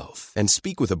of your health and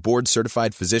speak with a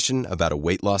board-certified physician about a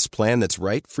weight loss plan that's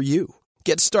right for you.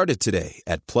 Get started today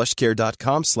at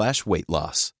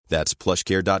plushcare.com/weight-loss. That's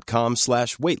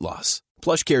plushcare.com/weight-loss.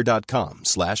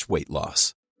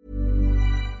 plushcare.com/weight-loss.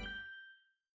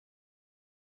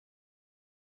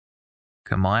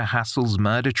 Kamaya Hassel's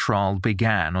murder trial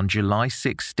began on July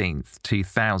 16,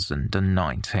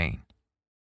 2019.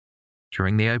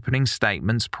 During the opening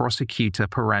statements, Prosecutor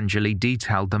Perangeli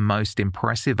detailed the most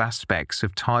impressive aspects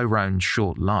of Tyrone's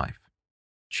short life,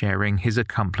 sharing his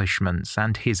accomplishments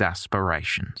and his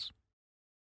aspirations.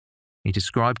 He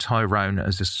described Tyrone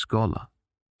as a scholar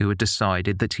who had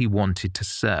decided that he wanted to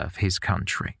serve his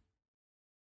country.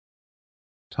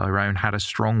 Tyrone had a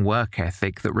strong work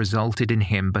ethic that resulted in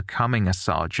him becoming a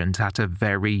sergeant at a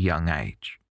very young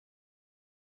age.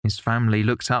 His family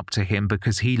looked up to him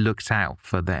because he looked out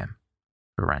for them,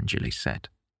 Perangeli said.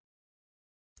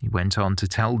 He went on to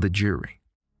tell the jury,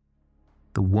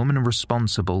 "The woman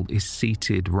responsible is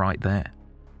seated right there,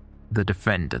 the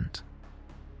defendant.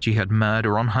 She had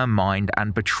murder on her mind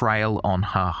and betrayal on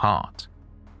her heart.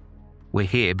 We're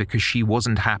here because she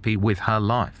wasn't happy with her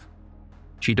life.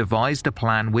 She devised a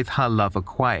plan with her lover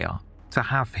Cuellar to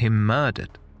have him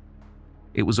murdered.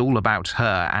 It was all about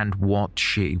her and what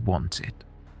she wanted."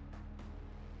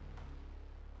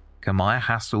 Kamaya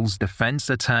Hassel's defense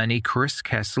attorney Chris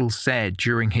Kessel said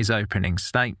during his opening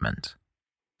statement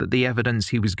that the evidence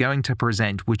he was going to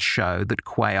present would show that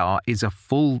Cuellar is a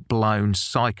full-blown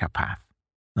psychopath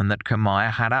and that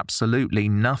Kamaya had absolutely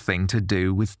nothing to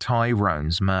do with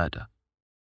Tyrone's murder.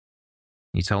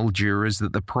 He told jurors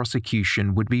that the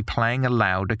prosecution would be playing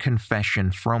aloud a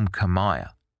confession from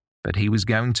Kamaya, but he was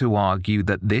going to argue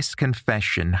that this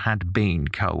confession had been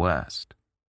coerced.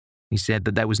 He said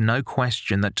that there was no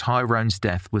question that Tyrone's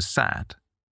death was sad,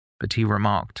 but he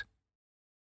remarked,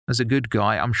 "As a good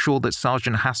guy, I'm sure that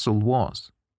Sergeant Hassel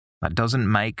was. That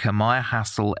doesn't make Kamaya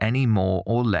Hassel any more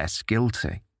or less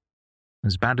guilty.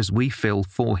 As bad as we feel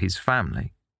for his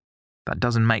family, that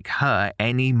doesn't make her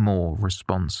any more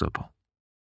responsible."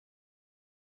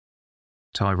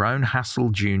 Tyrone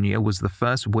Hassel Jr. was the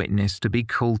first witness to be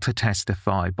called to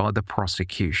testify by the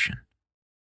prosecution.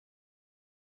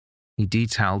 He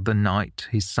detailed the night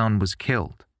his son was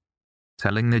killed,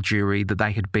 telling the jury that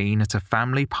they had been at a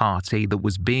family party that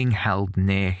was being held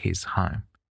near his home.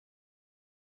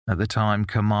 At the time,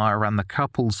 Kamaya and the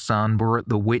couple's son were at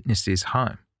the witness's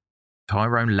home.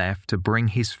 Tyrone left to bring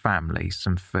his family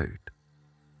some food.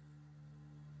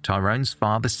 Tyrone's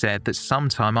father said that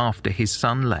sometime after his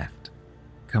son left,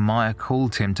 Kamaya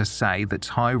called him to say that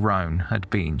Tyrone had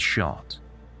been shot.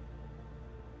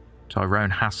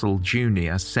 Tyrone Hassel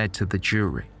Jr. said to the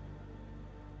jury,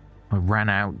 "I ran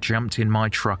out, jumped in my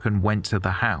truck and went to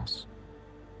the house.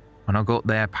 When I got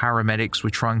there, paramedics were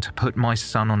trying to put my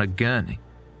son on a gurney.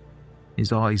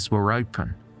 His eyes were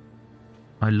open.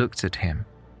 I looked at him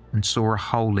and saw a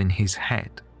hole in his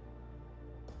head.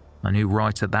 I knew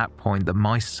right at that point that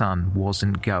my son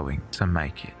wasn't going to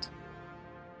make it."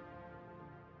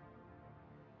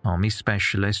 Army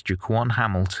Specialist Jaquan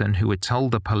Hamilton, who had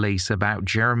told the police about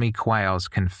Jeremy Cuellar's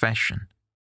confession,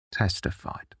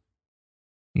 testified.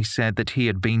 He said that he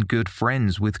had been good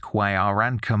friends with Cuellar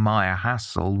and Kamaya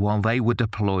Hassel while they were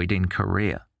deployed in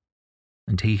Korea,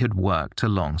 and he had worked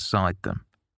alongside them.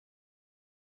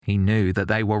 He knew that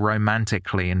they were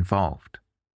romantically involved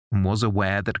and was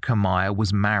aware that Kamaya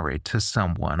was married to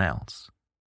someone else.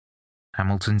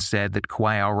 Hamilton said that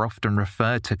Cuellar often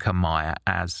referred to Kamaya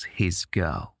as his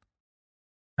girl.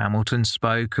 Hamilton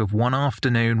spoke of one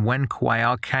afternoon when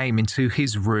Cuellar came into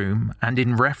his room and,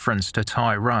 in reference to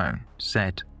Tyrone,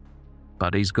 said,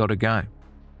 "Buddy's got to go.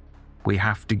 We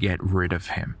have to get rid of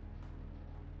him."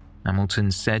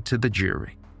 Hamilton said to the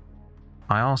jury,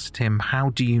 "I asked him, how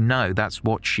do you know that's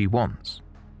what she wants?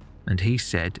 And he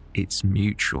said, it's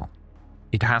mutual.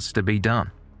 It has to be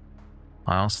done."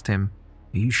 I asked him,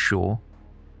 "Are you sure?"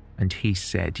 And he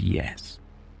said yes.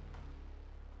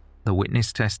 The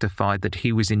witness testified that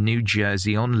he was in New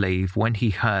Jersey on leave when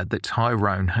he heard that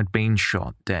Tyrone had been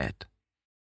shot dead.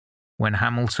 When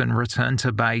Hamilton returned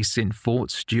to base in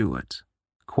Fort Stewart,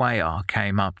 Cuellar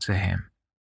came up to him.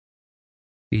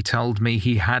 He told me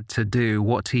he had to do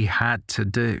what he had to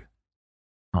do,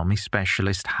 Army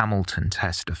Specialist Hamilton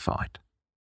testified.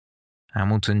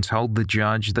 Hamilton told the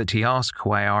judge that he asked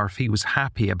Cuellar if he was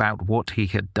happy about what he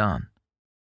had done,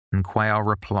 and Cuellar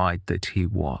replied that he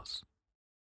was.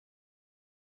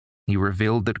 He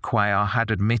revealed that Cuellar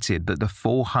had admitted that the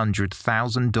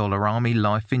 $400,000 Army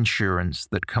life insurance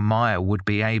that Kamaya would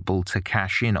be able to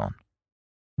cash in on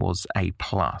was a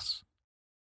plus.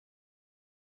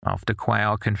 After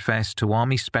Cuellar confessed to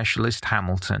Army Specialist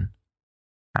Hamilton,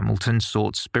 Hamilton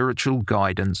sought spiritual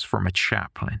guidance from a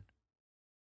chaplain.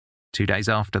 2 days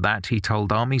after that, he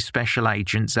told Army Special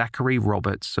Agent Zachary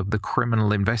Roberts of the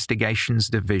Criminal Investigations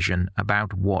Division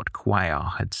about what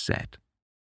Cuellar had said.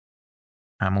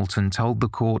 Hamilton told the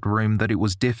courtroom that it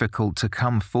was difficult to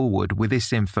come forward with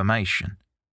this information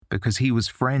because he was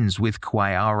friends with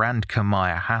Cuellar and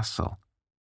Kamaya Hassel,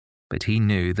 but he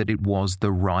knew that it was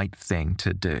the right thing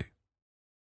to do.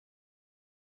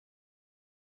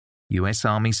 U.S.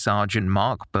 Army Sergeant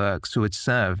Mark Burks, who had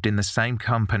served in the same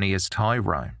company as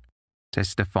Tyrone,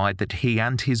 testified that he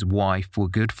and his wife were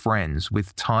good friends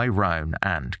with Tyrone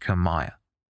and Kamaya.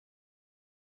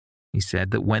 He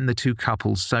said that when the two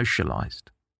couples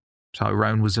socialized,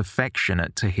 Tyrone was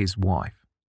affectionate to his wife.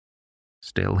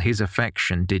 Still, his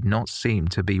affection did not seem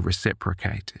to be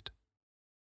reciprocated.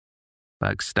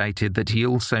 Burke stated that he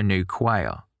also knew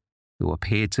Cuellar, who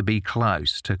appeared to be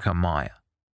close to Kamaya.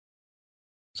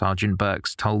 Sergeant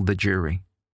Burks told the jury,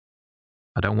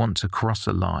 "I don't want to cross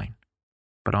a line,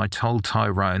 but I told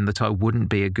Tyrone that I wouldn't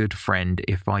be a good friend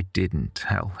if I didn't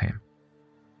tell him."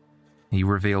 He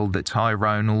revealed that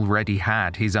Tyrone already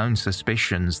had his own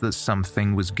suspicions that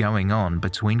something was going on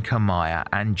between Kamaya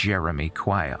and Jeremy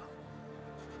Cuellar.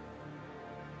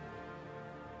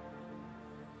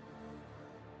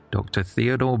 Dr.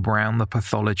 Theodore Brown, the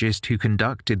pathologist who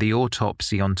conducted the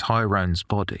autopsy on Tyrone's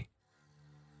body,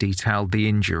 detailed the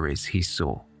injuries he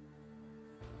saw.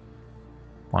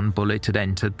 One bullet had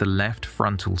entered the left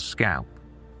frontal scalp,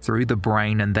 through the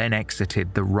brain and then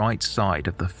exited the right side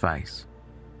of the face.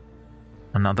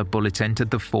 Another bullet entered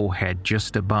the forehead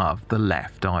just above the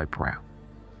left eyebrow.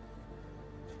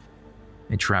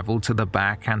 It travelled to the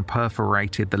back and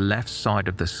perforated the left side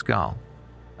of the skull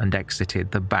and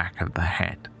exited the back of the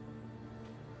head.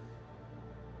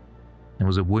 There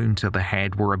was a wound to the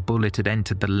head where a bullet had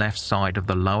entered the left side of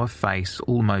the lower face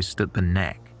almost at the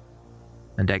neck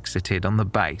and exited on the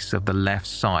base of the left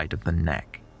side of the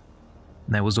neck.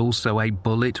 There was also a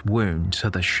bullet wound to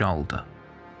the shoulder.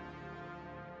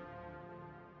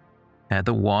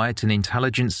 Heather White, an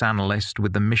intelligence analyst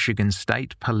with the Michigan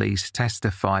State Police,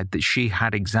 testified that she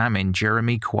had examined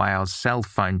Jeremy Cuellar's cell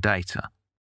phone data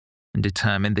and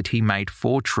determined that he made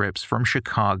 4 trips from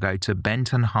Chicago to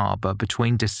Benton Harbor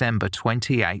between December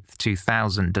 28,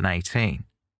 2018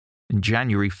 and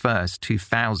January 1,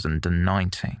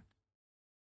 2019.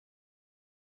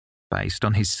 Based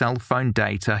on his cell phone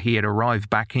data, he had arrived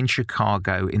back in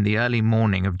Chicago in the early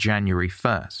morning of January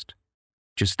 1st,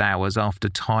 just hours after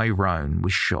Tyrone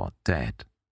was shot dead.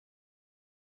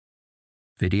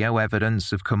 Video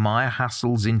evidence of Kamaya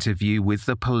Hassel's interview with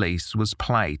the police was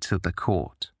played to the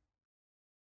court.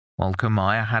 While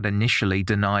Kamaya had initially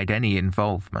denied any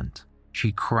involvement,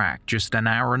 she cracked just an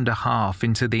hour and a half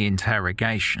into the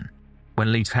interrogation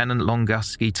when Lieutenant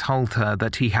Longuski told her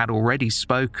that he had already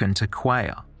spoken to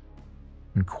Cuellar,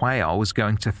 and Cuellar was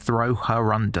going to throw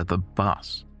her under the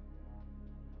bus.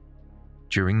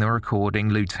 During the recording,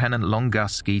 Lieutenant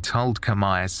Longuski told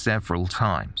Kamaya several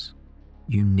times,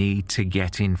 "You need to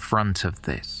get in front of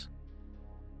this,"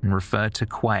 and referred to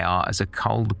Cuellar as a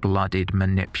cold-blooded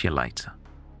manipulator.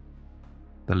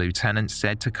 The lieutenant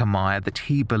said to Kamaya that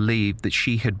he believed that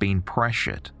she had been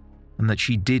pressured and that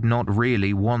she did not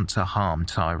really want to harm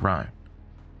Tyrone.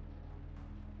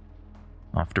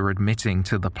 After admitting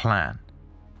to the plan,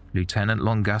 Lieutenant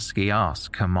Longuski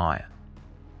asked Kamaya,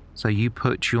 "So you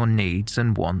put your needs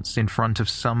and wants in front of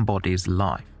somebody's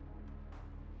life?"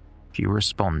 She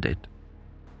responded,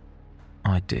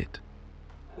 "I did."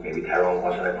 Maybe Tyrone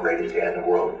wasn't the greatest dad in the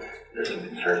world. There's some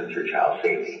concerns with your child's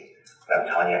safety. But I'm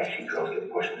telling you, I see girls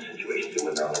get pushed in situations they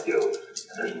wouldn't normally do.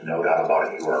 And there's no doubt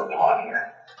about it, you are a pawn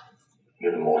here.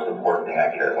 You're the most important thing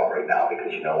I care about right now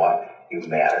because you know what? You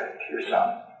matter to your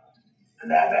son. And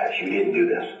that matters. You didn't do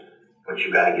this, but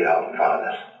you got to get out in front of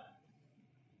this.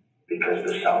 Because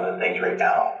there's some of the things right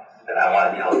now that I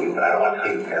want to tell you, but I don't want to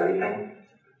tell you everything.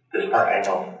 This part,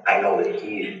 I know that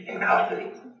he's in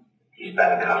custody. He's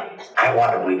been in custody. I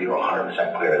want to believe you're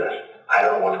 100% clear of this. I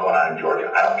don't know what's going on in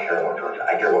Georgia. I don't care about Georgia.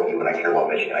 I care about you, and I care about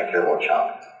Michigan. I care about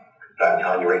Chunk. But I'm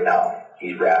telling you right now,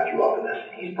 he's wrapped you up in this.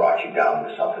 He's brought you down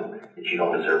into something that you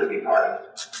don't deserve to be part of.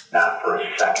 Not for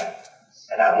a second.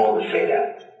 And I'm willing to say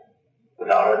that.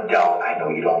 Without a doubt, I know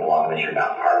you don't belong in this. You're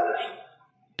not part of this.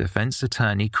 Defense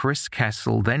attorney Chris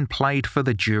Kessel then played for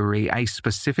the jury a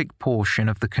specific portion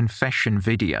of the confession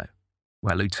video,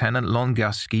 where Lieutenant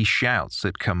Longuski shouts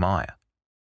at Kamaya,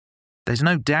 "There's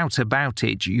no doubt about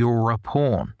it, you're a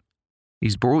pawn.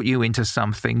 He's brought you into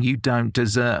something you don't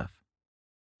deserve.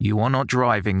 You are not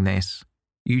driving this.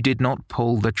 You did not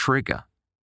pull the trigger.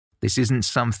 This isn't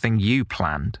something you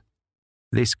planned.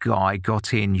 This guy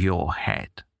got in your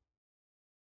head."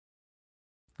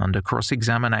 Under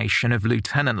cross-examination of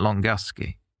Lieutenant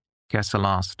Longuski, Kessel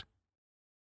asked,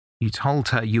 "You told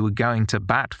her you were going to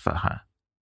bat for her,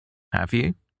 have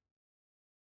you?"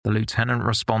 The lieutenant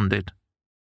responded,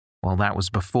 "Well, that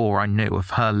was before I knew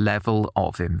of her level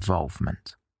of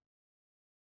involvement."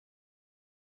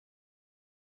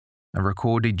 A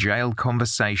recorded jail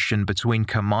conversation between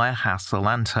Kamaya Hassel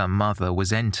and her mother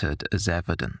was entered as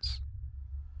evidence.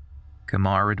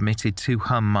 Kamaya admitted to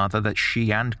her mother that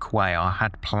she and Cuellar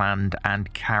had planned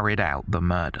and carried out the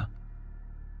murder.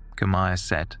 Kamaya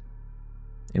said,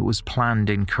 "It was planned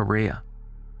in Korea.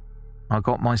 I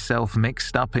got myself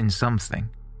mixed up in something.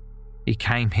 He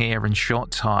came here and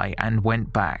shot Ty and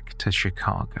went back to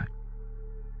Chicago."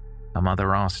 Her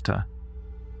mother asked her,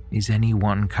 "Is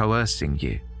anyone coercing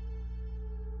you?"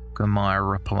 Kamaya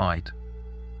replied,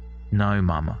 "No,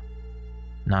 Mama.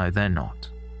 No, they're not.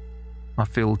 I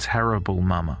feel terrible,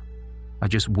 Mama. I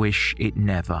just wish it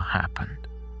never happened."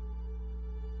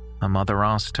 Her mother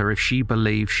asked her if she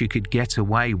believed she could get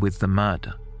away with the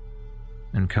murder,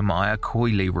 and Kamaya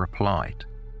coyly replied,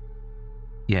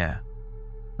 "Yeah,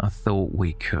 I thought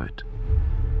we could."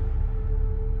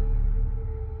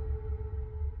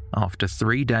 After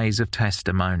 3 days of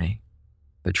testimony,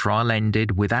 the trial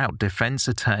ended without defense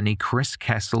attorney Chris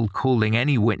Kessel calling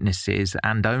any witnesses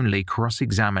and only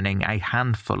cross-examining a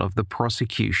handful of the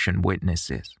prosecution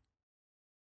witnesses.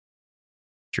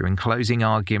 During closing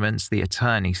arguments, the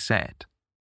attorney said,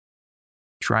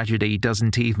 "Tragedy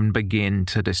doesn't even begin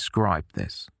to describe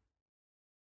this.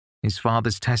 His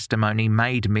father's testimony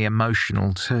made me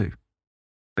emotional too,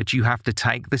 but you have to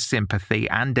take the sympathy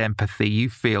and empathy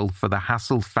you feel for the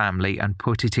Hassel family and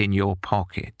put it in your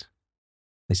pocket.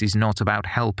 This is not about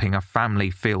helping a family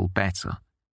feel better.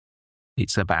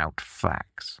 It's about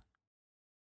facts."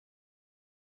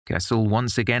 Kessel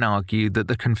once again argued that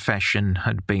the confession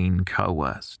had been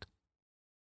coerced.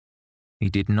 He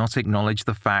did not acknowledge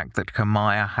the fact that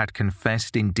Kamaya had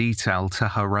confessed in detail to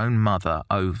her own mother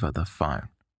over the phone.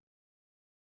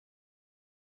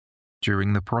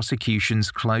 During the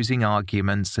prosecution's closing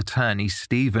arguments, attorney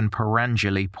Stephen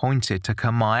Perangeli pointed to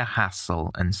Kamaya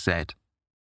Hassel and said,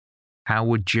 "How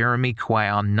would Jeremy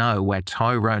Cuellar know where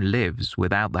Tyrone lives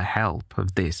without the help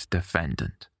of this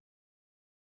defendant?"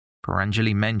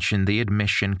 Perangeli mentioned the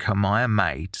admission Kamaya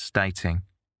made, stating,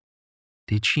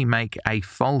 "Did she make a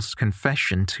false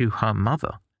confession to her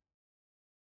mother?"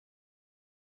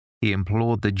 He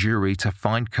implored the jury to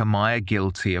find Kamaya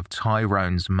guilty of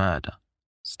Tyrone's murder,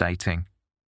 stating,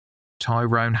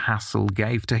 "Tyrone Hassel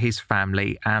gave to his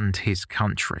family and his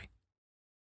country.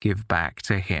 Give back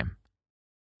to him.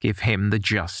 Give him the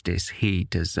justice he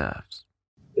deserves."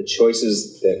 The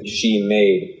choices that she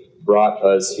made brought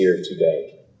us here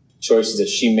today. Choices that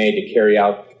she made to carry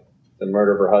out the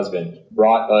murder of her husband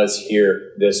brought us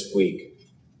here this week.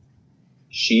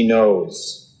 She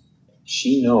knows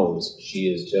she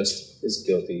is just as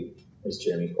guilty as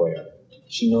Jeremy Cuellar.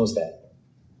 She knows that.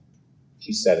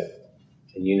 She said it,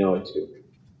 and you know it too.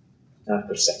 Not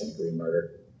for second-degree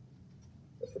murder,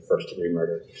 but for first-degree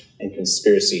murder and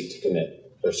conspiracy to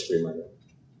commit first-degree murder.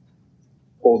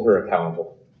 Hold her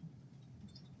accountable.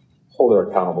 Hold her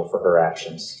accountable for her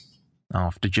actions.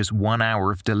 After just 1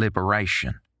 hour of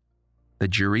deliberation, the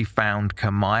jury found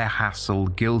Kamaya Hassel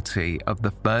guilty of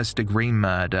the first-degree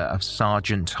murder of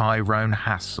Sergeant Tyrone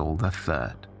Hassel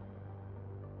III.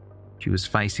 She was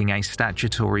facing a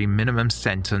statutory minimum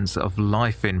sentence of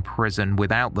life in prison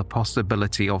without the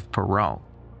possibility of parole.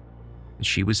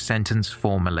 She was sentenced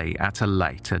formally at a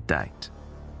later date.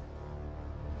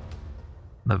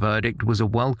 The verdict was a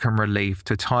welcome relief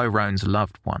to Tyrone's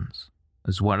loved ones,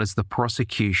 as well as the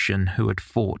prosecution who had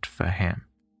fought for him.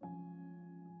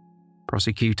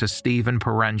 Prosecutor Stephen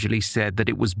Perangeli said that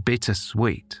it was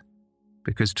bittersweet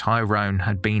because Tyrone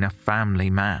had been a family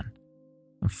man,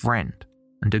 a friend,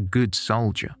 and a good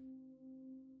soldier.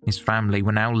 His family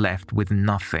were now left with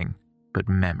nothing but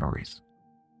memories.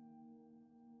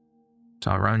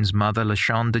 Tyrone's mother,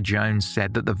 LaShonda Jones,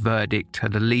 said that the verdict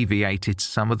had alleviated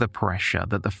some of the pressure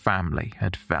that the family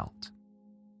had felt.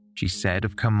 She said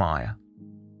of Kamaya,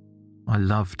 "I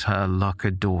loved her like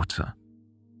a daughter.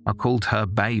 I called her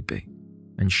baby,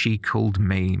 and she called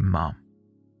me Mum.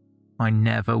 I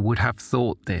never would have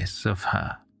thought this of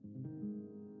her."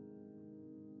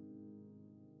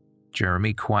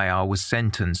 Jeremy Cuellar was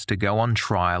sentenced to go on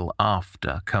trial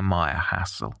after Kamaya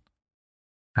Hassel.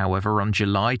 However, on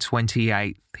July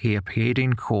 28th, he appeared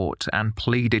in court and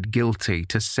pleaded guilty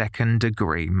to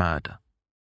second-degree murder.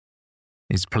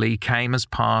 His plea came as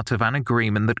part of an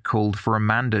agreement that called for a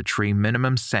mandatory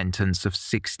minimum sentence of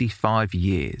 65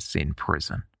 years in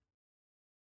prison.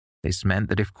 This meant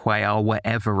that if Cuellar were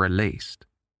ever released,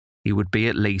 he would be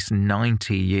at least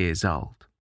 90 years old.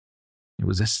 It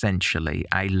was essentially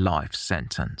a life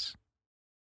sentence.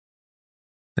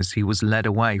 As he was led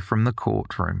away from the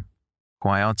courtroom,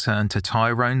 Cuellar turned to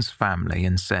Tyrone's family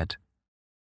and said,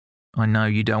 "I know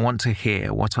you don't want to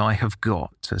hear what I have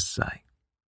got to say."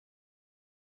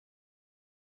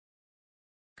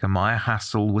 Kamaya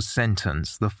Hassel was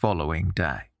sentenced the following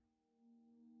day.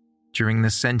 During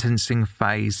the sentencing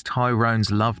phase,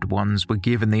 Tyrone's loved ones were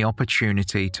given the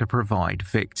opportunity to provide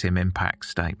victim impact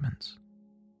statements.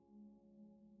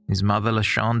 His mother,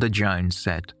 LaShonda Jones,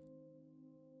 said,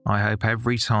 "I hope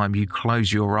every time you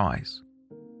close your eyes,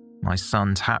 my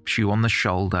son taps you on the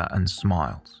shoulder and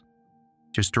smiles,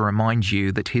 just to remind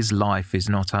you that his life is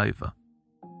not over,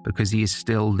 because he is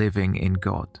still living in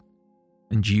God,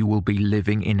 and you will be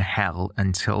living in hell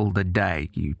until the day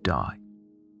you die."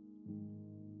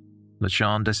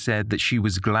 LaShonda said that she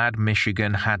was glad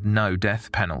Michigan had no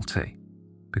death penalty,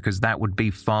 because that would be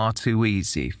far too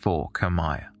easy for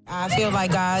Kamaya. I feel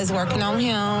like God is working on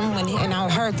him, and I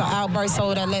heard the outburst,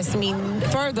 so that lets me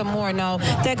furthermore know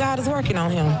that God is working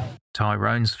on him.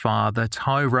 Tyrone's father,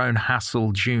 Tyrone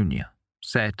Hassel Jr.,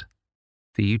 said,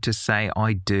 "For you to say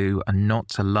I do and not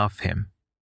to love him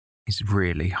is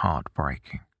really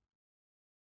heartbreaking."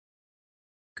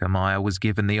 Kamaya was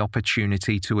given the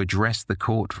opportunity to address the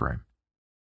courtroom,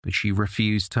 but she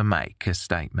refused to make a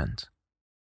statement.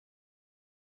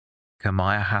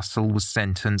 Kamaya Hassel was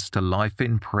sentenced to life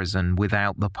in prison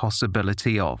without the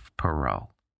possibility of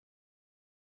parole.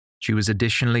 She was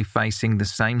additionally facing the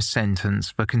same sentence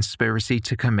for conspiracy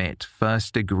to commit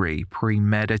first-degree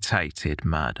premeditated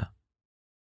murder.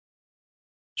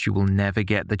 She will never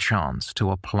get the chance to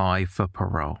apply for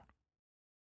parole.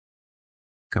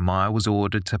 Kamaya was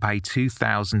ordered to pay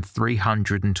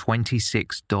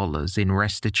 $2,326 in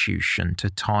restitution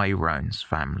to Tyrone's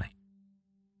family.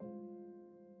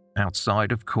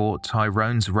 Outside of court,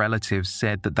 Tyrone's relatives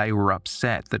said that they were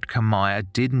upset that Kamaya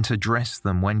didn't address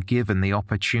them when given the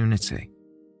opportunity,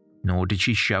 nor did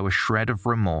she show a shred of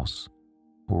remorse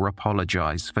or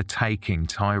apologize for taking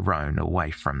Tyrone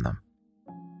away from them.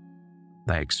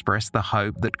 They expressed the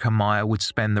hope that Kamaya would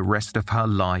spend the rest of her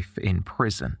life in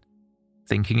prison,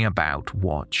 thinking about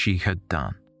what she had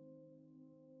done.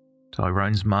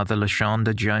 Tyrone's mother,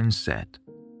 LaShonda Jones, said,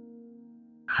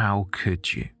 "How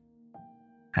could you?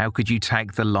 How could you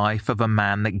take the life of a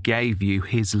man that gave you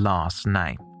his last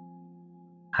name?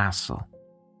 Hassel,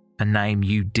 a name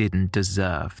you didn't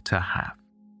deserve to have."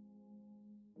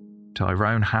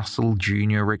 Tyrone Hassel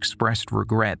Jr. expressed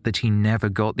regret that he never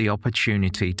got the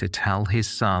opportunity to tell his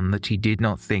son that he did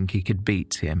not think he could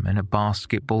beat him in a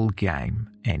basketball game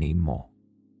anymore.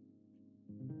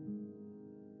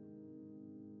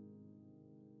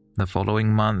 The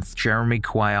following month, Jeremy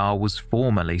Cuellar was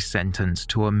formally sentenced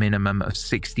to a minimum of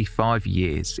 65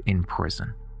 years in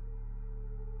prison.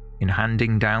 In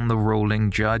handing down the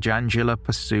ruling, Judge Angela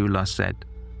Pasula said,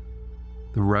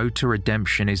 "The road to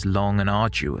redemption is long and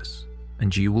arduous,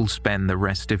 and you will spend the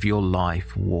rest of your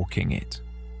life walking it.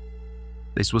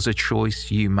 This was a choice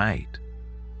you made.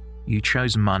 You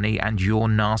chose money and your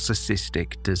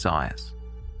narcissistic desires.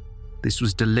 This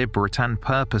was deliberate and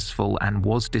purposeful and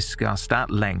was discussed at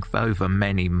length over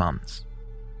many months.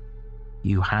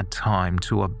 You had time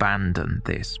to abandon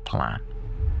this plan.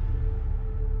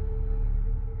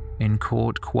 In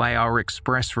court, Cuellar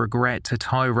expressed regret to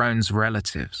Tyrone's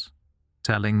relatives,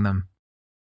 telling them,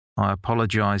 "I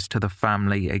apologize to the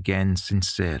family again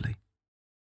sincerely.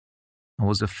 I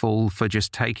was a fool for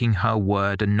just taking her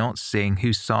word and not seeing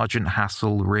who Sergeant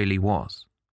Hassel really was.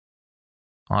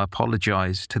 I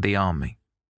apologize to the army.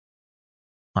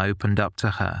 I opened up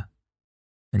to her,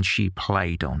 and she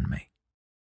played on me."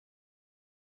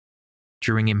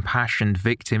 During impassioned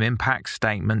victim impact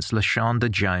statements, LaShonda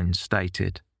Jones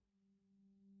stated,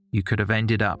 "You could have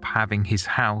ended up having his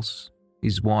house,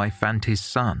 his wife, and his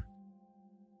son,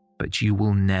 but you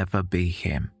will never be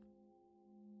him.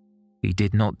 He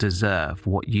did not deserve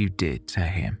what you did to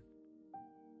him."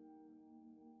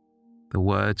 The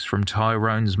words from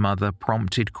Tyrone's mother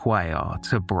prompted Cuellar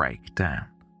to break down.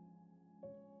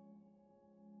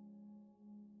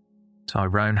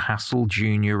 Tyrone Hassel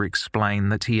Jr.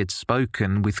 explained that he had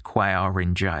spoken with Cuellar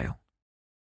in jail.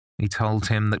 He told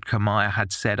him that Kamaya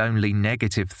had said only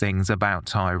negative things about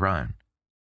Tyrone,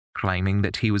 claiming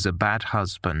that he was a bad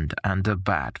husband and a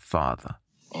bad father.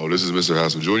 "Oh, this is Mr.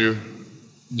 Hassel Jr.?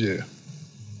 Yeah.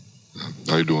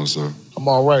 How you doing, sir?" "I'm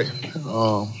all right,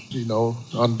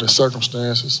 under the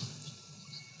circumstances."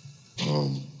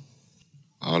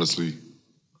 Honestly,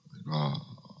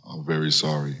 I'm very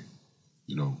sorry.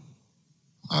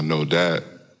 I know that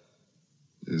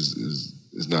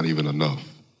is not even enough.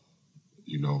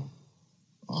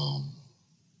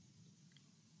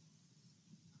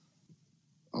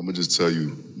 I'm gonna just tell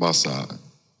you my side.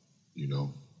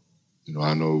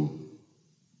 I know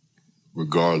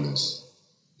regardless,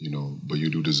 but you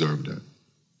do deserve that.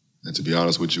 And to be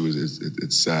honest with you,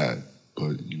 it's sad,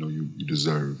 but you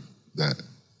deserve that.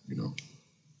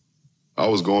 I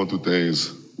was going through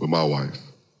things with my wife.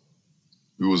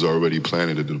 We was already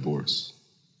planning a divorce,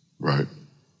 right?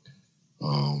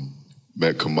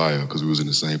 Met Kamaya because we was in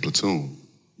the same platoon,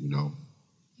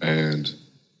 and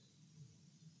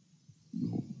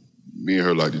me and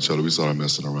her liked each other. We started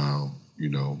messing around,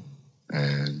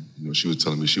 and she was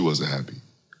telling me she wasn't happy.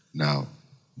 Now,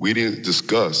 we didn't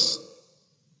discuss.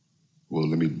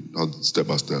 Well, I'll step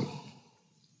by step.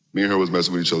 Me and her was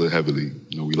messing with each other heavily.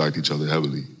 We liked each other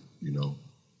heavily,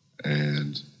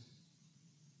 and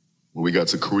when we got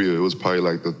to Korea, it was probably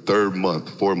like the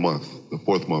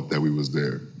fourth month that we was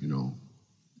there,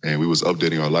 and we was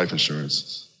updating our life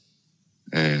insurance.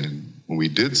 And when we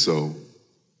did so,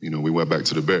 we went back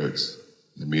to the barracks,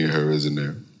 and me and her is in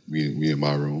there, me in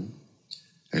my room,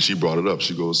 and she brought it up.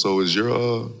 She goes, "So is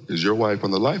your wife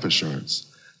on the life insurance?"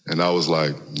 And I was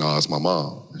like, "Nah, it's my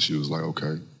mom." And she was like,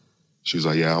 "Okay." She was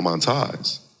like, "Yeah, I'm on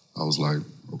ties." I was like,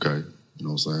 "Okay," you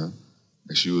know what I'm saying?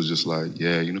 And she was just like,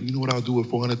 "Yeah, you know what I'll do with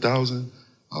 400,000?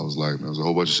 I was like, "There's a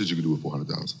whole bunch of shit you can do with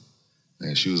 400,000.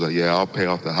 And she was like, "Yeah, I'll pay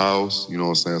off the house," you know what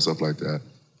I'm saying, stuff like that.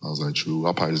 I was like, "True,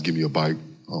 I'll probably just give me a bike."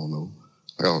 I don't know.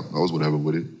 I was whatever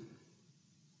with it.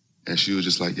 And she was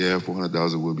just like, "Yeah,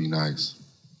 400,000 would be nice."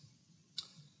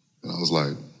 And I was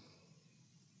like, and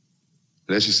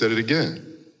then she said it again.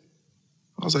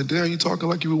 I was like, "Damn, you talking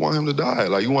like you would want him to die,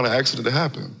 like you want an accident to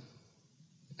happen."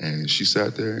 And she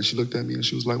sat there and she looked at me and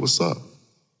she was like, "What's up?"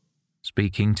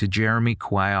 Speaking to Jeremy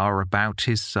Cuellar about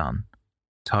his son,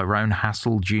 Tyrone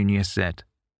Hassel Jr. said,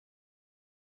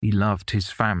 "He loved his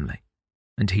family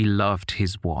and he loved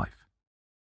his wife.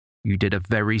 You did a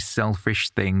very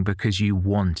selfish thing because you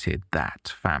wanted that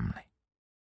family."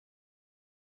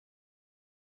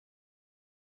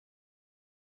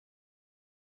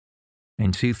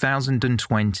 In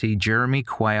 2020, Jeremy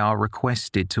Cuellar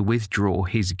requested to withdraw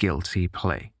his guilty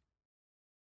plea.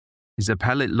 His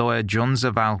appellate lawyer John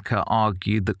Zavalka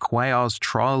argued that Cuellar's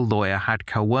trial lawyer had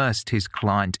coerced his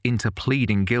client into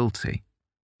pleading guilty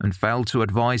and failed to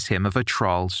advise him of a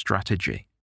trial strategy.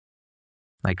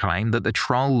 They claimed that the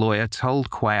trial lawyer told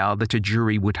Cuellar that a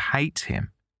jury would hate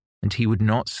him and he would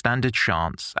not stand a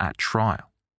chance at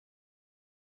trial.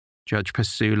 Judge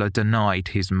Pasula denied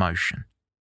his motion,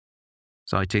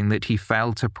 citing that he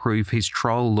failed to prove his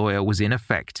trial lawyer was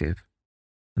ineffective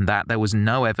and that there was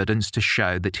no evidence to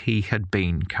show that he had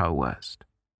been coerced.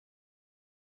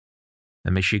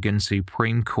 The Michigan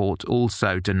Supreme Court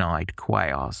also denied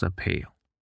Cuellar's appeal.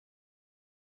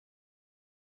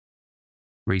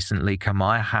 Recently,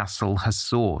 Kamaya Hassel has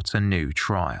sought a new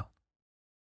trial.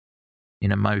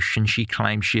 In a motion, she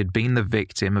claimed she had been the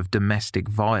victim of domestic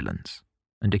violence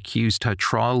and accused her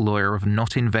trial lawyer of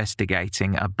not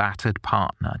investigating a battered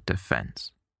partner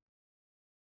defense.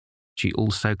 She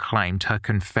also claimed her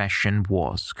confession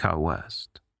was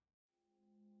coerced.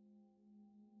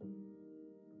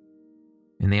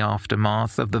 In the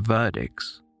aftermath of the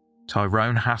verdicts,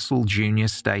 Tyrone Hassel Jr.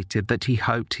 stated that he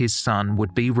hoped his son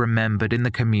would be remembered in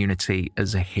the community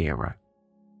as a hero.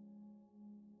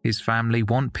 His family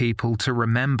want people to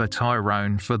remember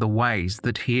Tyrone for the ways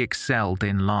that he excelled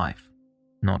in life,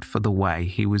 not for the way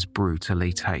he was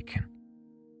brutally taken.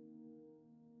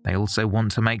 They also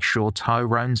want to make sure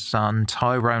Tyrone's son,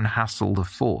 Tyrone Hassel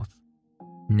IV,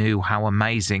 knew how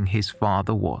amazing his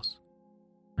father was,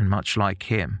 and much like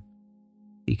him,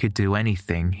 he could do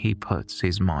anything he puts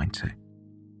his mind to.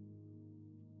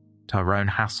 Tyrone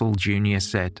Hassel Jr.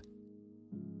 said,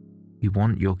 "You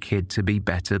want your kid to be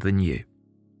better than you,"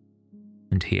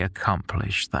 and he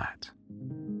accomplished that.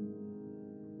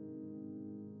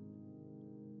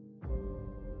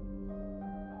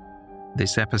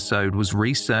 This episode was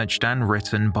researched and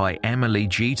written by Emily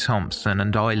G. Thompson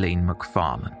and Eileen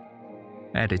McFarlane.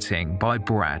 Editing by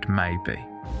Brad Maybe.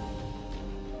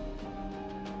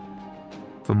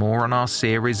 For more on our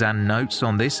series and notes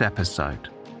on this episode,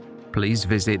 please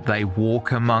visit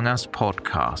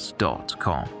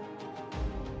theywalkamonguspodcast.com.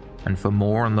 And for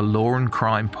more on the Law and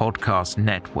Crime Podcast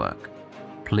Network,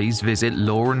 please visit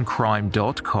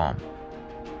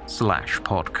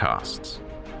lawandcrime.com/podcasts.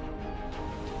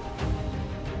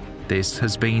 This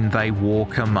has been They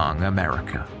Walk Among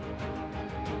America.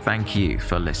 Thank you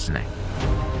for listening.